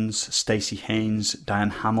Hawkins, Stacey Haynes, Diane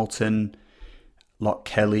Hamilton, Locke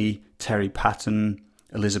Kelly, Terry Patton,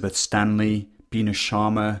 Elizabeth Stanley, Bina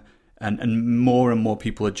Sharma, and more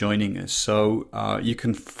people are joining us. So you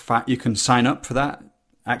can sign up for that,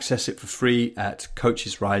 access it for free at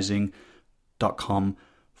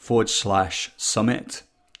coachesrising.com/summit.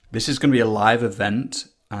 This is going to be a live event,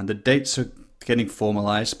 and the dates are getting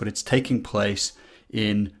formalized, but it's taking place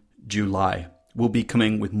in July. We'll be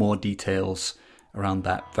coming with more details around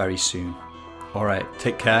that very soon. All right,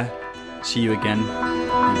 take care. See you again. Be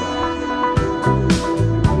well.